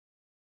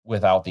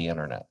without the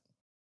internet.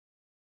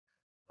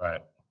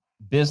 Right.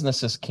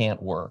 Businesses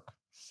can't work.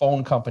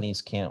 Phone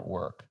companies can't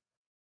work.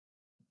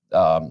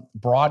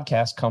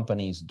 Broadcast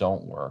companies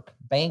don't work.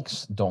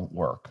 Banks don't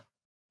work.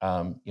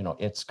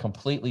 It's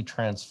completely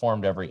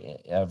transformed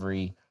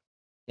every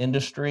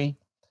industry,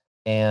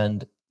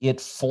 and it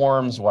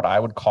forms what I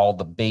would call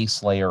the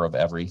base layer of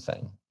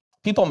everything.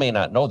 People may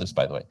not know this,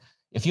 by the way.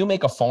 If you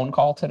make a phone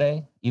call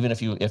today, even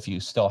if you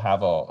still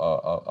have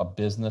a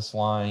business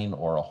line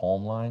or a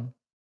home line,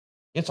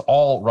 it's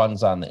all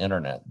runs on the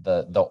internet.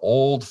 The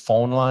old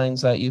phone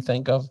lines that you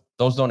think of,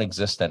 those don't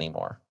exist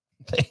anymore.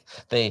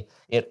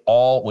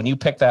 When you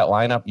pick that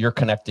line up, you're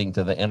connecting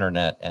to the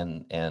internet,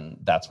 and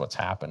that's what's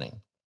happening.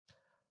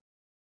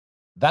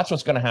 That's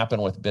what's going to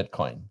happen with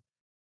Bitcoin.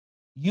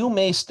 You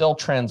may still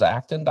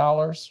transact in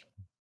dollars,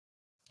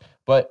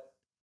 but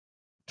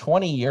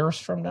 20 years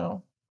from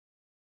now,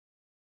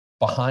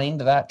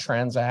 behind that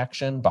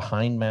transaction,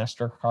 behind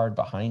MasterCard,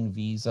 behind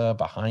Visa,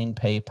 behind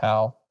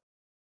PayPal,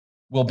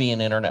 will be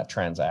an internet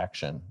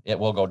transaction. It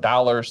will go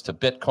dollars to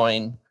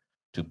Bitcoin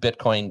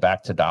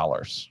back to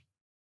dollars.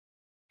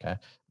 Okay.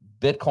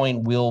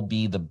 Bitcoin will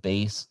be the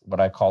base, what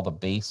I call the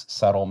base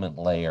settlement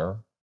layer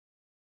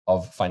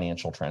of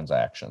financial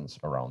transactions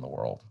around the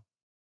world.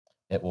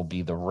 It will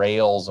be the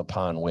rails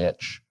upon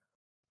which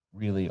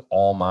really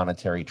all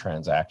monetary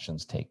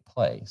transactions take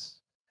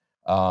place.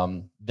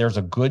 There's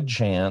a good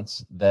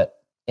chance that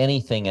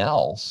anything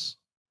else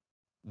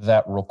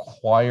that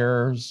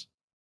requires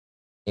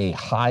a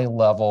high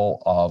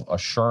level of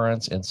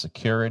assurance and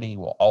security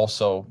will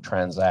also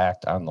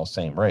transact on those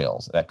same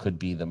rails. That could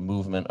be the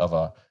movement of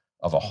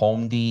a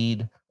home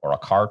deed or a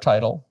car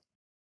title.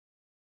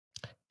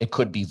 It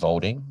could be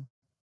voting.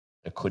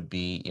 It could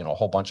be, a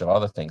whole bunch of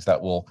other things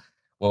that will,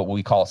 what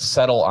we call,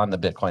 settle on the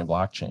Bitcoin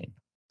blockchain.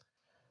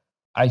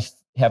 I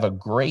have a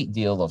great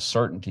deal of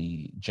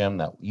certainty, Jim,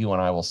 that you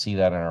and I will see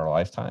that in our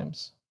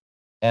lifetimes.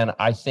 And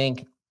I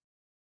think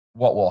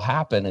what will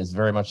happen is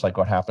very much like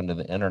what happened to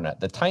the internet.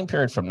 The time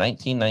period from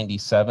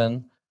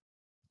 1997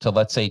 to,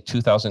 let's say,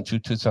 2002,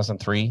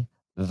 2003,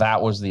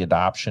 that was the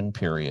adoption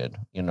period.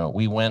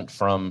 We went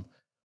from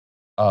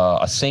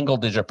a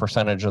single-digit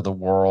percentage of the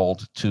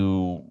world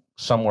to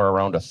somewhere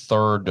around a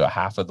third to a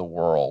half of the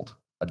world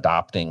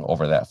adopting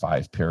over that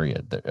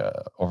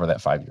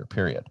 5-year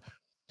period.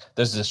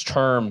 There's this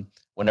term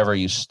whenever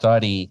you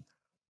study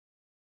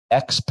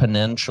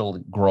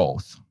exponential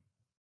growth,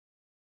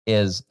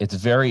 it's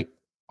very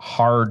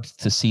hard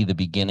to see the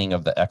beginning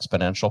of the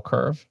exponential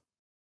curve,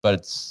 but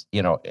it's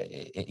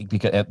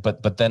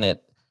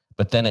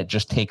but then it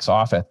just takes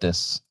off at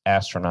this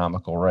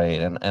astronomical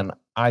rate, and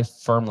I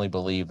firmly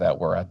believe that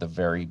we're at the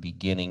very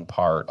beginning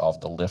part of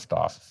the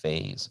liftoff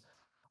phase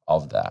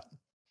of that,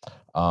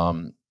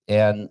 and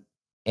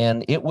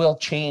it will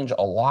change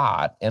a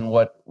lot. And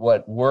what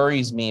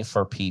worries me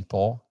for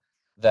people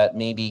that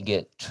maybe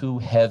get too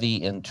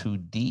heavy and too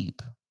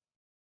deep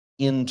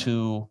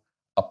into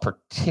a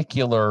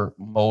particular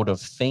mode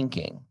of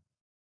thinking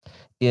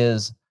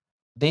is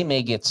they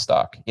may get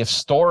stuck. If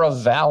store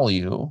of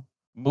value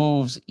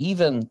moves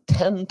even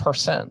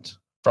 10%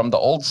 from the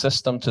old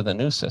system to the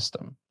new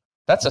system.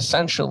 That's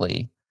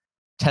essentially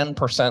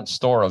 10%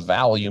 store of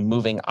value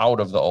moving out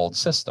of the old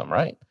system,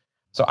 right?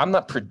 So I'm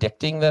not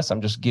predicting this.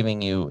 I'm just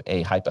giving you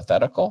a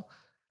hypothetical,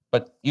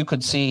 but you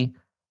could see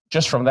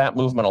just from that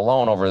movement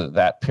alone over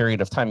that period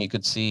of time, you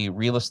could see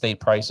real estate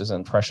prices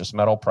and precious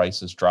metal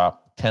prices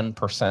drop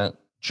 10%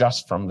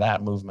 just from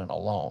that movement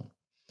alone.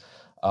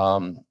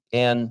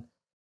 And,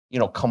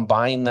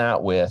 combine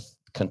that with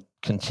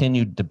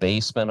continued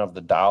debasement of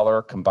the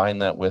dollar, combine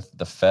that with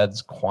the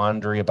Fed's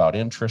quandary about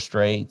interest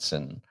rates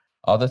and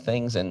other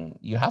things, and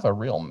you have a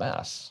real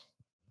mess.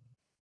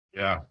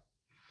 Yeah.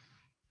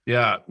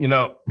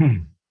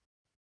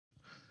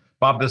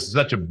 Bob, this is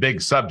such a big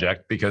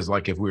subject because,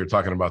 like, if we were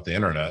talking about the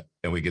internet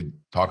and we could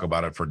talk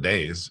about it for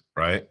days,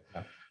 right?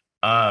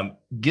 Yeah.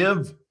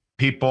 Give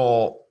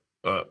people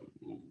a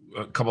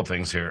couple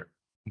things here.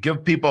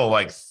 Give people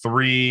like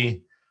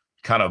 3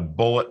 kind of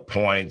bullet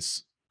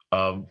points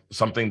of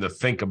something to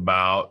think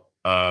about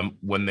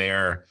when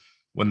they're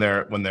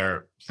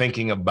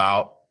thinking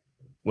about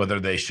whether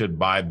they should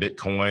buy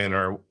Bitcoin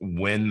or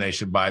when they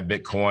should buy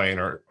Bitcoin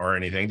or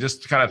anything.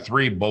 Just kind of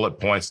 3 bullet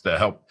points to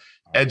help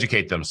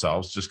educate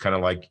themselves, just kind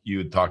of like you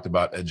had talked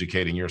about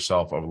educating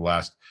yourself over the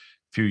last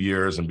few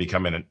years and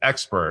becoming an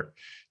expert.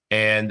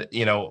 And,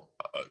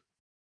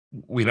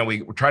 we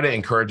try to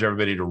encourage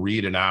everybody to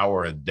read an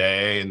hour a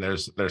day. And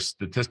there's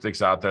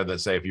statistics out there that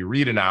say if you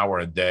read an hour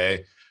a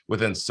day,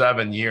 within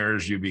 7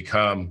 years, you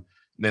become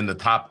in the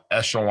top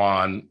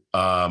echelon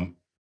of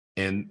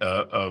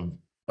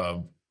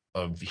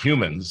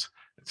humans.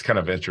 It's kind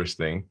of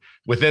interesting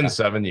within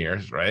 7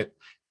 years, right?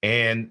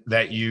 And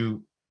that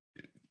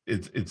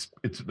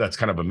that's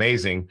kind of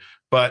amazing.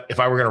 But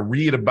if I were going to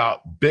read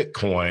about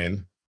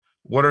Bitcoin,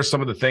 what are some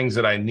of the things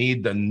that I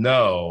need to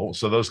know?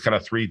 So those kind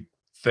of 3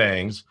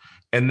 things.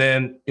 And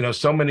then,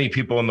 so many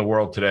people in the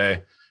world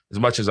today, as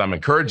much as I'm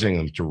encouraging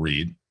them to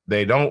read,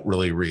 they don't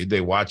really read.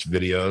 They watch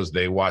videos,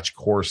 they watch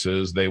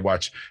courses,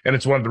 and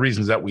it's one of the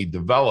reasons that we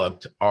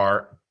developed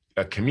a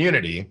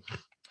community.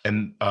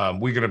 And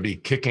we're going to be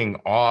kicking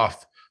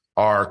off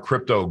our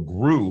crypto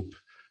group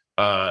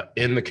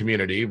in the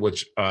community,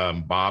 which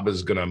Bob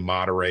is going to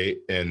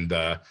moderate, and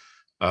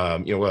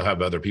we'll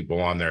have other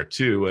people on there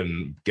too,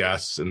 and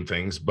guests and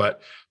things.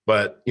 But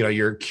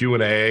your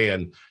Q&A,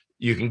 and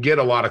you can get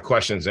a lot of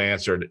questions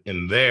answered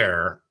in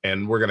there,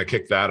 and we're going to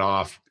kick that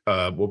off.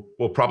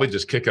 We'll probably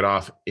just kick it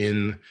off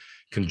in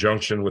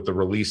conjunction with the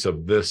release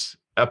of this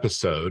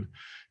episode,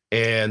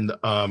 and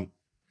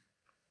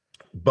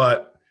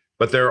but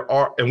there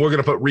are, and we're going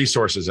to put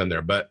resources in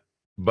there, but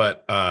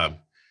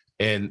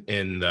and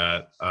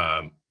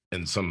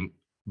some,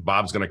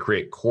 Bob's going to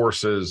create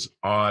courses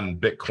on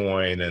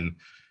Bitcoin. And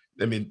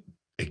I mean,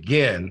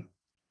 again,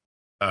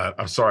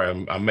 I'm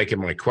sorry, I'm making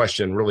my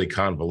question really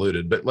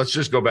convoluted, but let's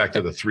just go back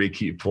to the 3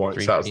 key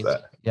points. How's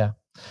that? Yeah.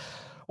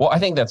 Well, I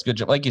think that's good.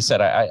 Like you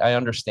said, I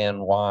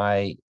understand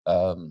why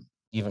you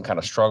even kind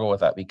of struggle with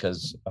that,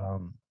 because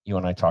you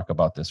and I talk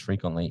about this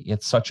frequently.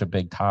 It's such a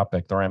big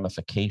topic. The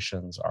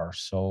ramifications are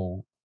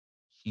so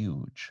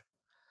huge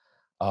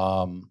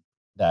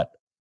that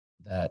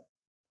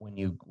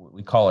when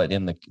we call it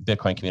in the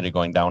Bitcoin community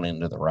going down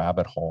into the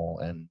rabbit hole.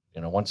 And,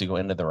 once you go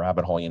into the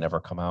rabbit hole, you never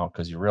come out,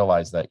 because you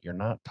realize that you're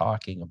not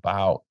talking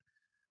about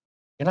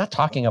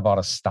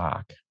a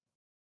stock.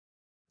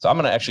 So I'm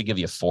going to actually give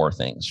you 4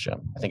 things,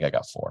 Jim. I think I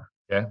got 4.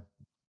 Okay.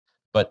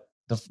 But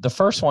the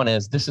first one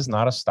is, this is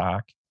not a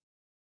stock.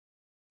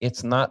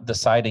 It's not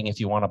deciding if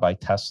you want to buy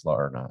Tesla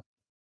or not.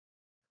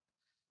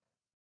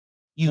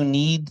 You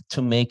need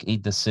to make a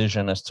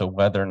decision as to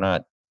whether or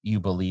not you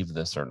believe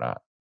this or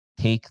not.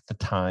 Take the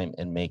time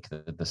and make the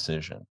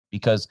decision,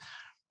 because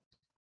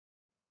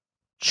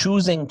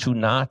choosing to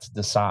not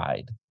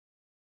decide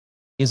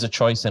is a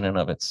choice in and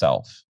of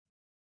itself.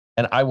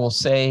 And I will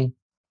say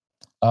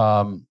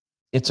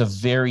it's a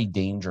very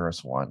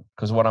dangerous one,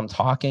 because what I'm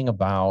talking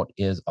about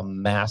is a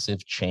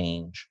massive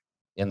change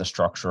in the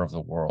structure of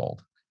the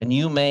world. And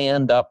you may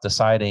end up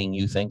deciding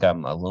you think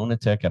I'm a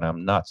lunatic and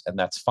I'm nuts, and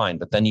that's fine.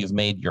 But then you've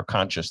made your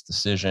conscious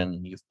decision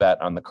and you've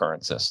bet on the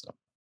current system.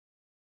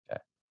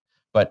 Okay.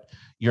 But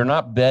you're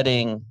not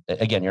betting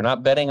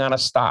on a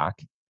stock.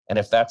 And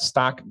if that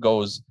stock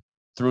goes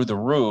through the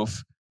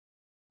roof,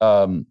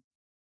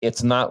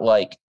 it's not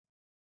like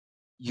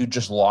you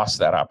just lost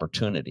that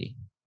opportunity.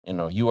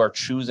 You are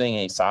choosing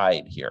a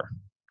side here.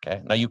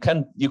 Okay. Now you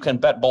can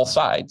bet both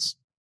sides.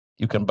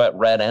 You can bet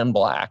red and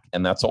black,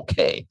 and that's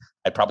okay.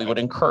 I probably would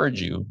encourage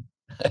you.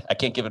 I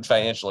can't give it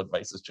financial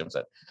advice, as Jim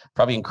said.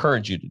 Probably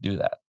encourage you to do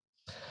that.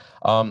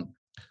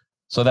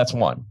 So that's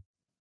one.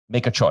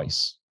 Make a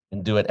choice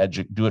and do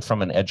it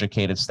from an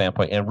educated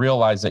standpoint, and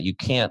realize that you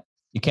can't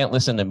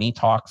listen to me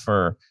talk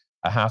for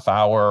a half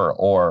hour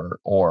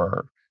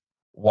or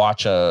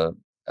watch a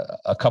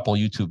couple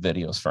YouTube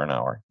videos for an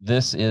hour.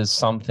 This is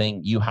something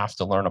you have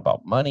to learn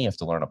about money. You have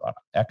to learn about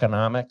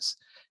economics.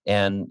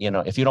 And,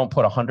 if you don't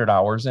put 100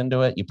 hours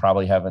into it, you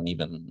probably haven't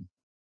even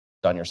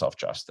done yourself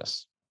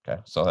justice.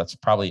 Okay. So it's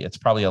probably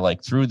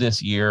like, through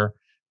this year,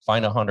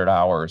 find 100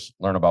 hours,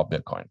 learn about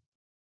Bitcoin.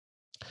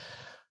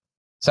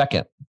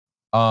 Second,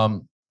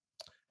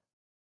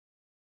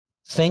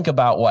 think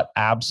about what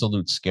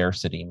absolute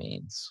scarcity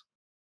means.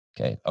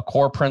 Okay, a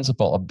core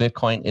principle of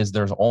Bitcoin is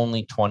there's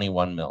only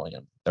 21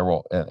 million. There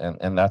will,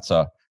 and that's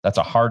a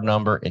hard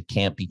number. It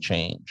can't be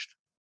changed.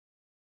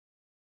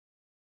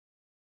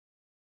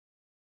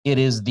 It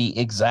is the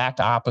exact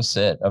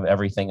opposite of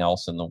everything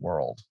else in the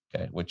world.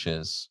 Okay, which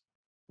is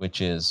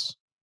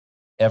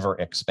ever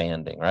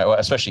expanding, right? Well,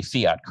 especially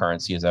fiat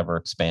currency is ever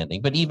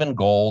expanding. But even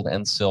gold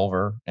and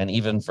silver, and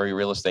even for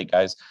real estate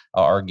guys,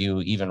 I'll argue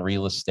even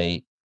real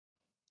estate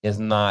is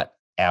not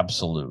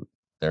absolute.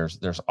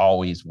 There's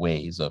always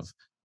ways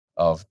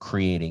of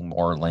creating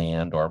more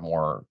land or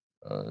more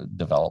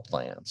developed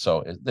land.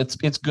 So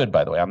it's good,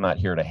 by the way. I'm not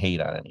here to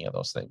hate on any of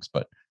those things,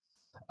 but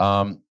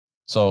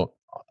so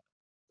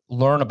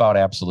learn about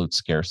absolute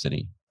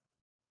scarcity.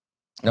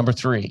 Number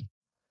 3,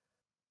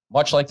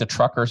 much like the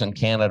truckers in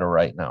Canada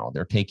right now,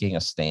 they're taking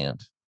a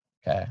stand,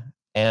 okay?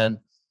 And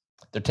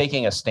they're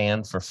taking a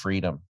stand for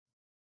freedom.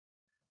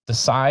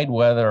 Decide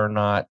whether or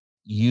not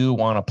you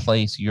want to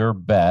place your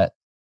bet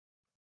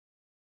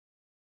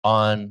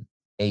on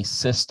a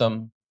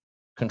system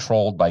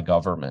controlled by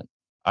government.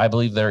 I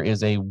believe there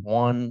is a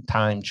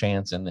one-time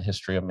chance in the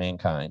history of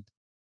mankind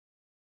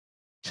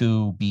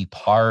to be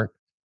part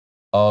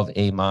of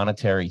a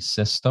monetary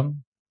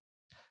system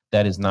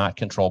that is not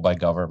controlled by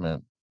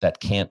government, that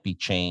can't be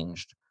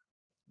changed,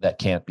 that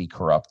can't be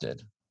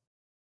corrupted.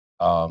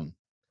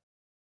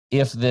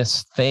 If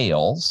this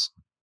fails,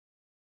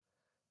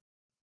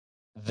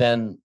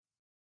 then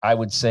I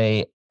would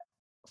say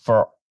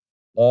for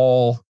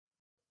all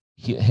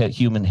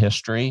human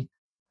history,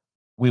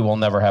 we will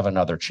never have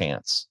another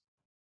chance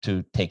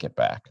to take it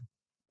back.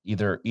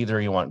 Either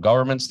you want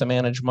governments to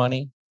manage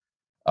money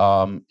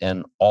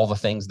and all the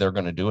things they're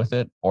going to do with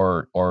it,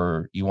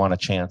 or you want a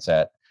chance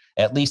at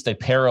least a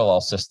parallel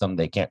system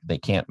they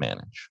can't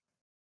manage.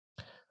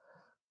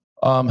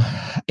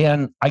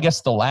 And I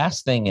guess the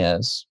last thing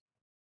is,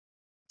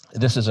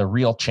 this is a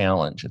real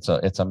challenge.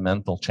 It's a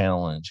mental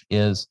challenge.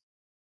 Is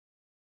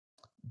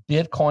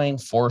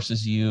Bitcoin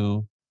forces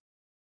you,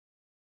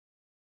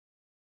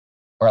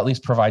 or at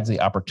least provides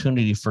the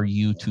opportunity for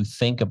you to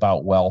think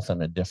about wealth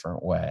in a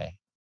different way.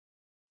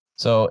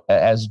 So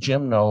as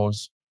Jim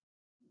knows,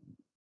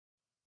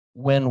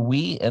 when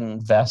we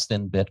invest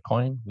in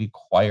Bitcoin, we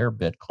acquire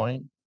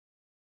Bitcoin,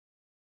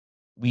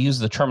 we use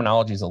the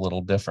terminologies a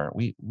little different.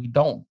 We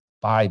don't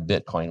buy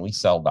Bitcoin, we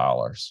sell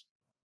dollars.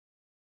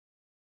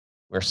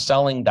 We're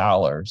selling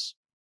dollars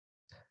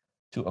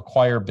to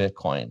acquire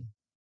Bitcoin.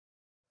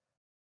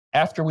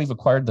 After we've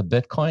acquired the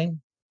Bitcoin,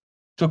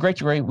 to a great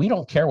degree, we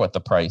don't care what the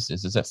price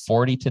is. Is it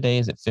 40 today?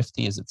 Is it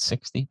 50? Is it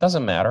 60?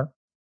 Doesn't matter.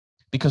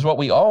 Because what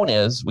we own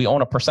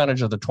a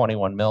percentage of the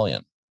 21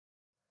 million.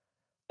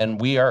 And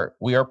we are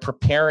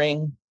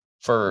preparing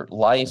for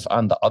life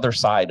on the other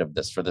side of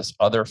this, for this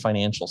other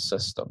financial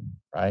system,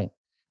 right?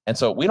 And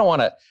so we don't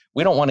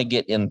want to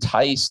get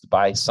enticed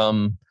by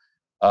some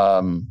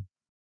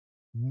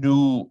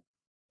new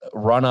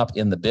run up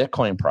in the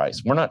Bitcoin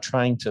price. We're not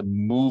trying to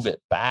move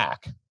it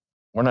back.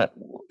 We're not,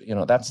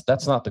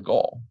 that's not the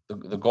goal.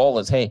 The goal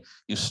is, hey,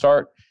 you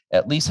start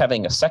at least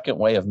having a second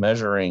way of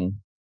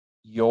measuring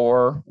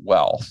your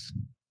wealth,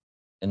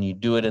 and you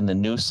do it in the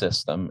new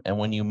system. And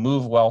when you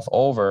move wealth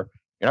over,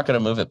 you're not going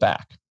to move it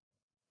back.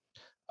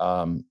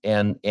 And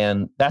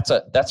that's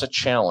a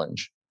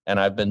challenge. And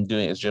I've been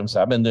doing, as Jim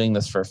said, I've been doing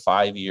this for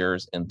 5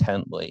 years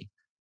intently.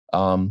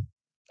 I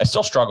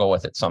still struggle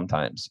with it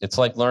sometimes. It's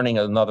like learning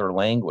another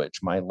language.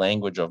 My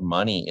language of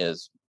money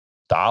is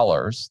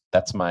dollars.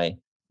 That's my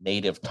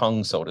native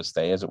tongue, so to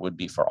say, as it would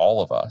be for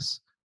all of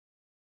us.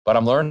 But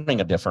I'm learning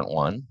a different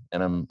one,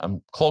 and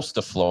I'm close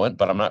to fluent,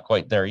 but I'm not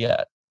quite there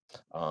yet.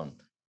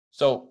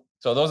 So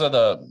those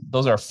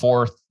are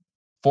four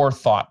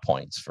thought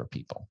points for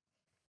people.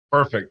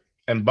 Perfect.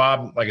 And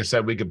Bob, like I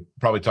said, we could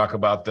probably talk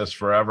about this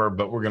forever,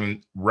 but we're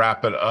going to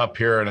wrap it up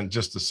here in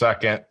just a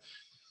second.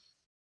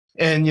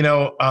 And,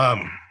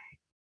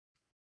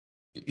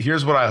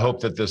 here's what I hope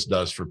that this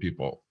does for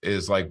people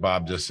is, like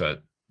Bob just said,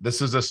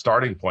 this is a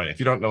starting point. If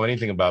you don't know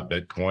anything about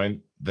Bitcoin,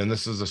 then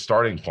this is a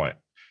starting point.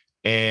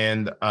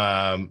 And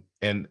there's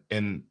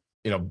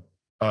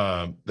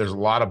a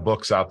lot of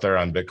books out there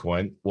on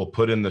Bitcoin. We'll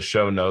put in the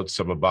show notes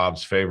some of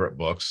Bob's favorite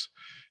books,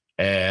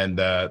 and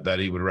that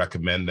he would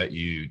recommend that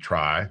you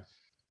try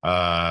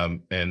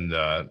and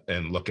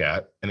look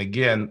at. And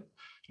again,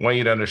 I want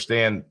you to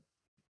understand,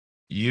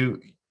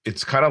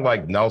 it's kind of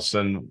like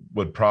Nelson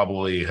would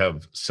probably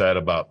have said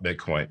about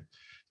Bitcoin,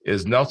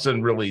 is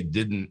Nelson really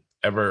didn't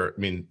ever,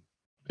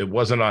 it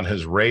wasn't on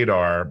his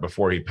radar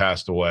before he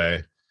passed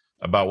away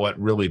about what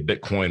really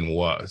Bitcoin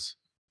was.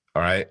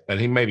 All right. And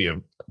he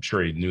I'm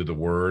sure he knew the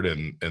word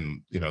and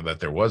that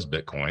there was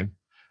Bitcoin.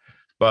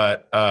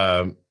 But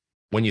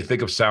when you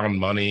think of sound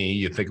money,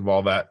 you think of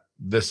all that,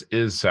 this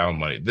is sound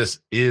money. This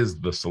is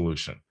the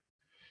solution.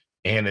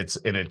 And it's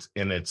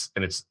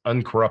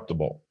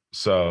uncorruptible.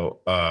 So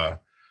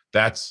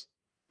that's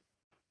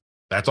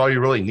all you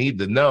really need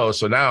to know.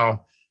 So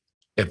now,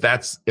 if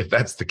that's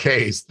the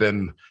case,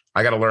 then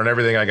I got to learn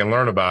everything I can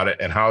learn about it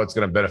and how it's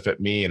going to benefit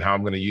me and how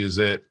I'm going to use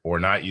it or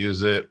not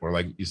use it. Or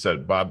like you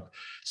said, Bob,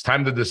 it's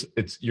time to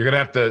you're going to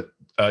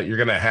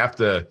have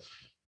to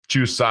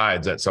choose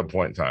sides at some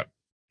point in time.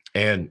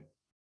 And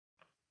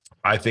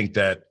I think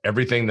that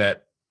everything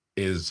that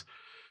is,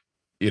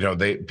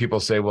 people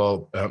say,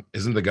 well,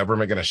 isn't the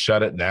government going to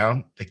shut it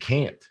down? They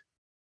can't.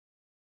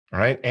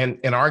 Right.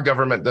 And our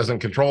government doesn't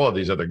control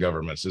these other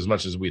governments as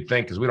much as we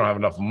think, because we don't have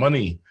enough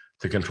money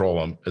to control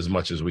them as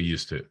much as we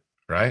used to.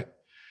 Right.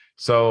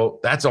 So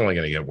that's only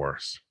going to get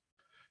worse.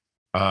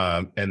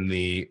 And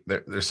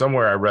there's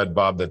somewhere I read,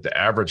 Bob, that the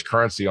average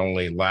currency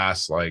only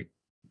lasts like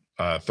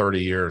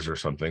 30 years or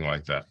something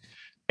like that.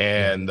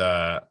 And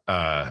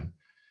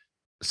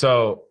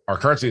so our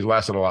currencies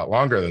lasted a lot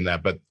longer than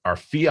that, but our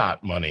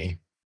fiat money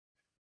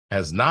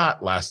has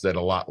not lasted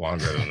a lot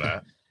longer than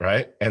that.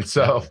 Right. And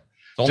so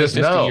it's only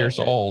 50 years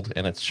old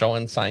and it's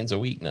showing signs of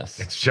weakness.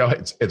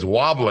 It's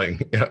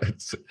wobbling.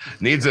 It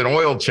needs an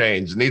oil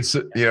change. Needs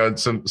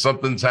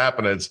something's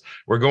happening.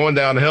 We're going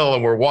downhill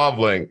and we're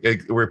wobbling.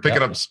 We're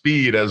picking up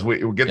speed as we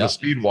get the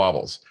speed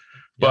wobbles.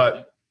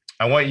 But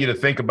I want you to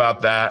think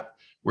about that.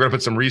 We're going to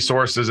put some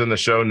resources in the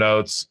show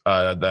notes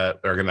that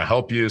are going to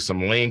help you.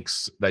 Some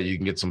links that you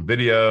can get some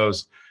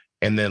videos,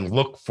 and then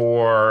look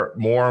for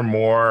more and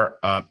more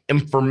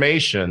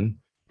information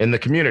in the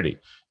community.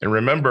 And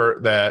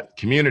remember that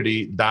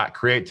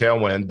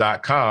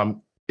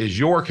community.createtailwind.com is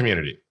your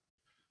community.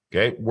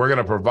 Okay. We're going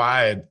to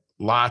provide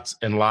lots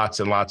and lots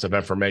and lots of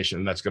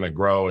information that's going to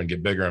grow and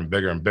get bigger and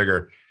bigger and bigger.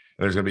 And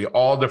there's going to be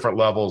all different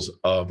levels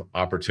of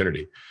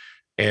opportunity.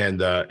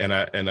 And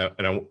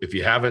if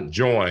you haven't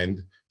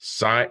joined,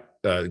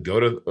 go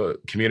to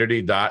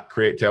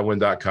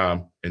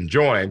community.createtailwind.com and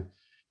join,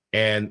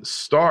 and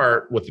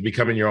start with the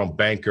Becoming Your Own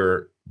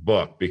Banker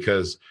book,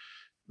 because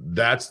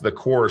that's the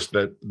course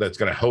that's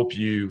going to help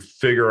you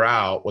figure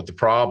out what the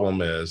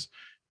problem is.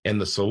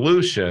 And the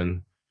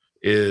solution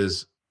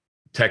is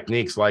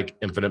techniques like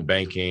infinite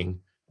banking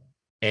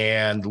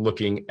and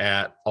looking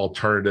at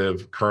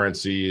alternative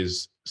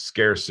currencies,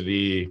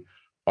 scarcity,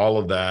 all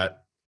of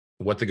that,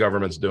 what the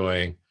government's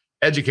doing.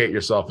 Educate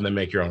yourself and then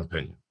make your own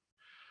opinion.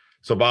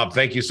 So, Bob,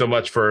 thank you so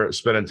much for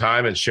spending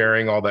time and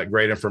sharing all that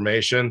great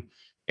information.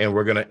 And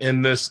we're going to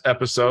end this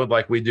episode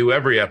like we do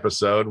every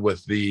episode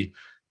with the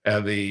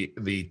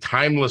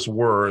timeless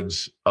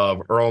words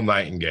of Earl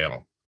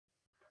Nightingale.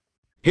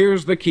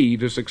 Here's the key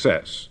to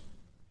success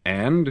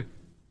and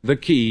the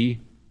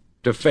key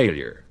to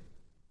failure.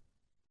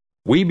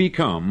 We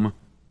become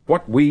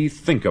what we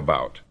think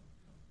about.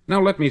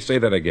 Now let me say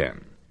that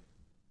again.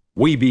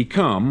 We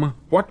become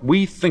what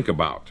we think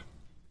about.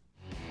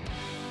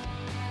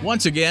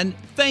 Once again,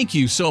 thank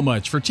you so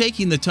much for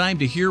taking the time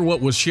to hear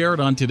what was shared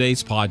on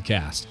today's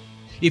podcast.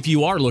 If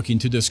you are looking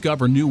to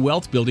discover new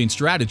wealth building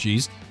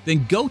strategies,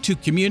 then go to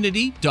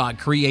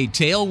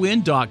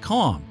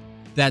community.createtailwind.com.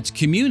 That's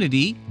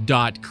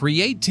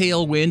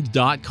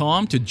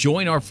community.createtailwind.com to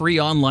join our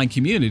free online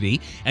community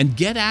and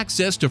get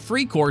access to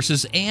free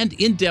courses and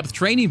in-depth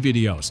training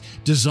videos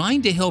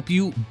designed to help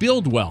you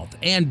build wealth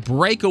and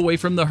break away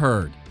from the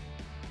herd.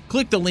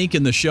 Click the link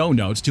in the show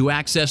notes to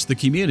access the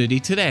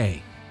community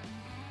today.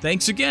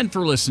 Thanks again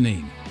for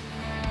listening.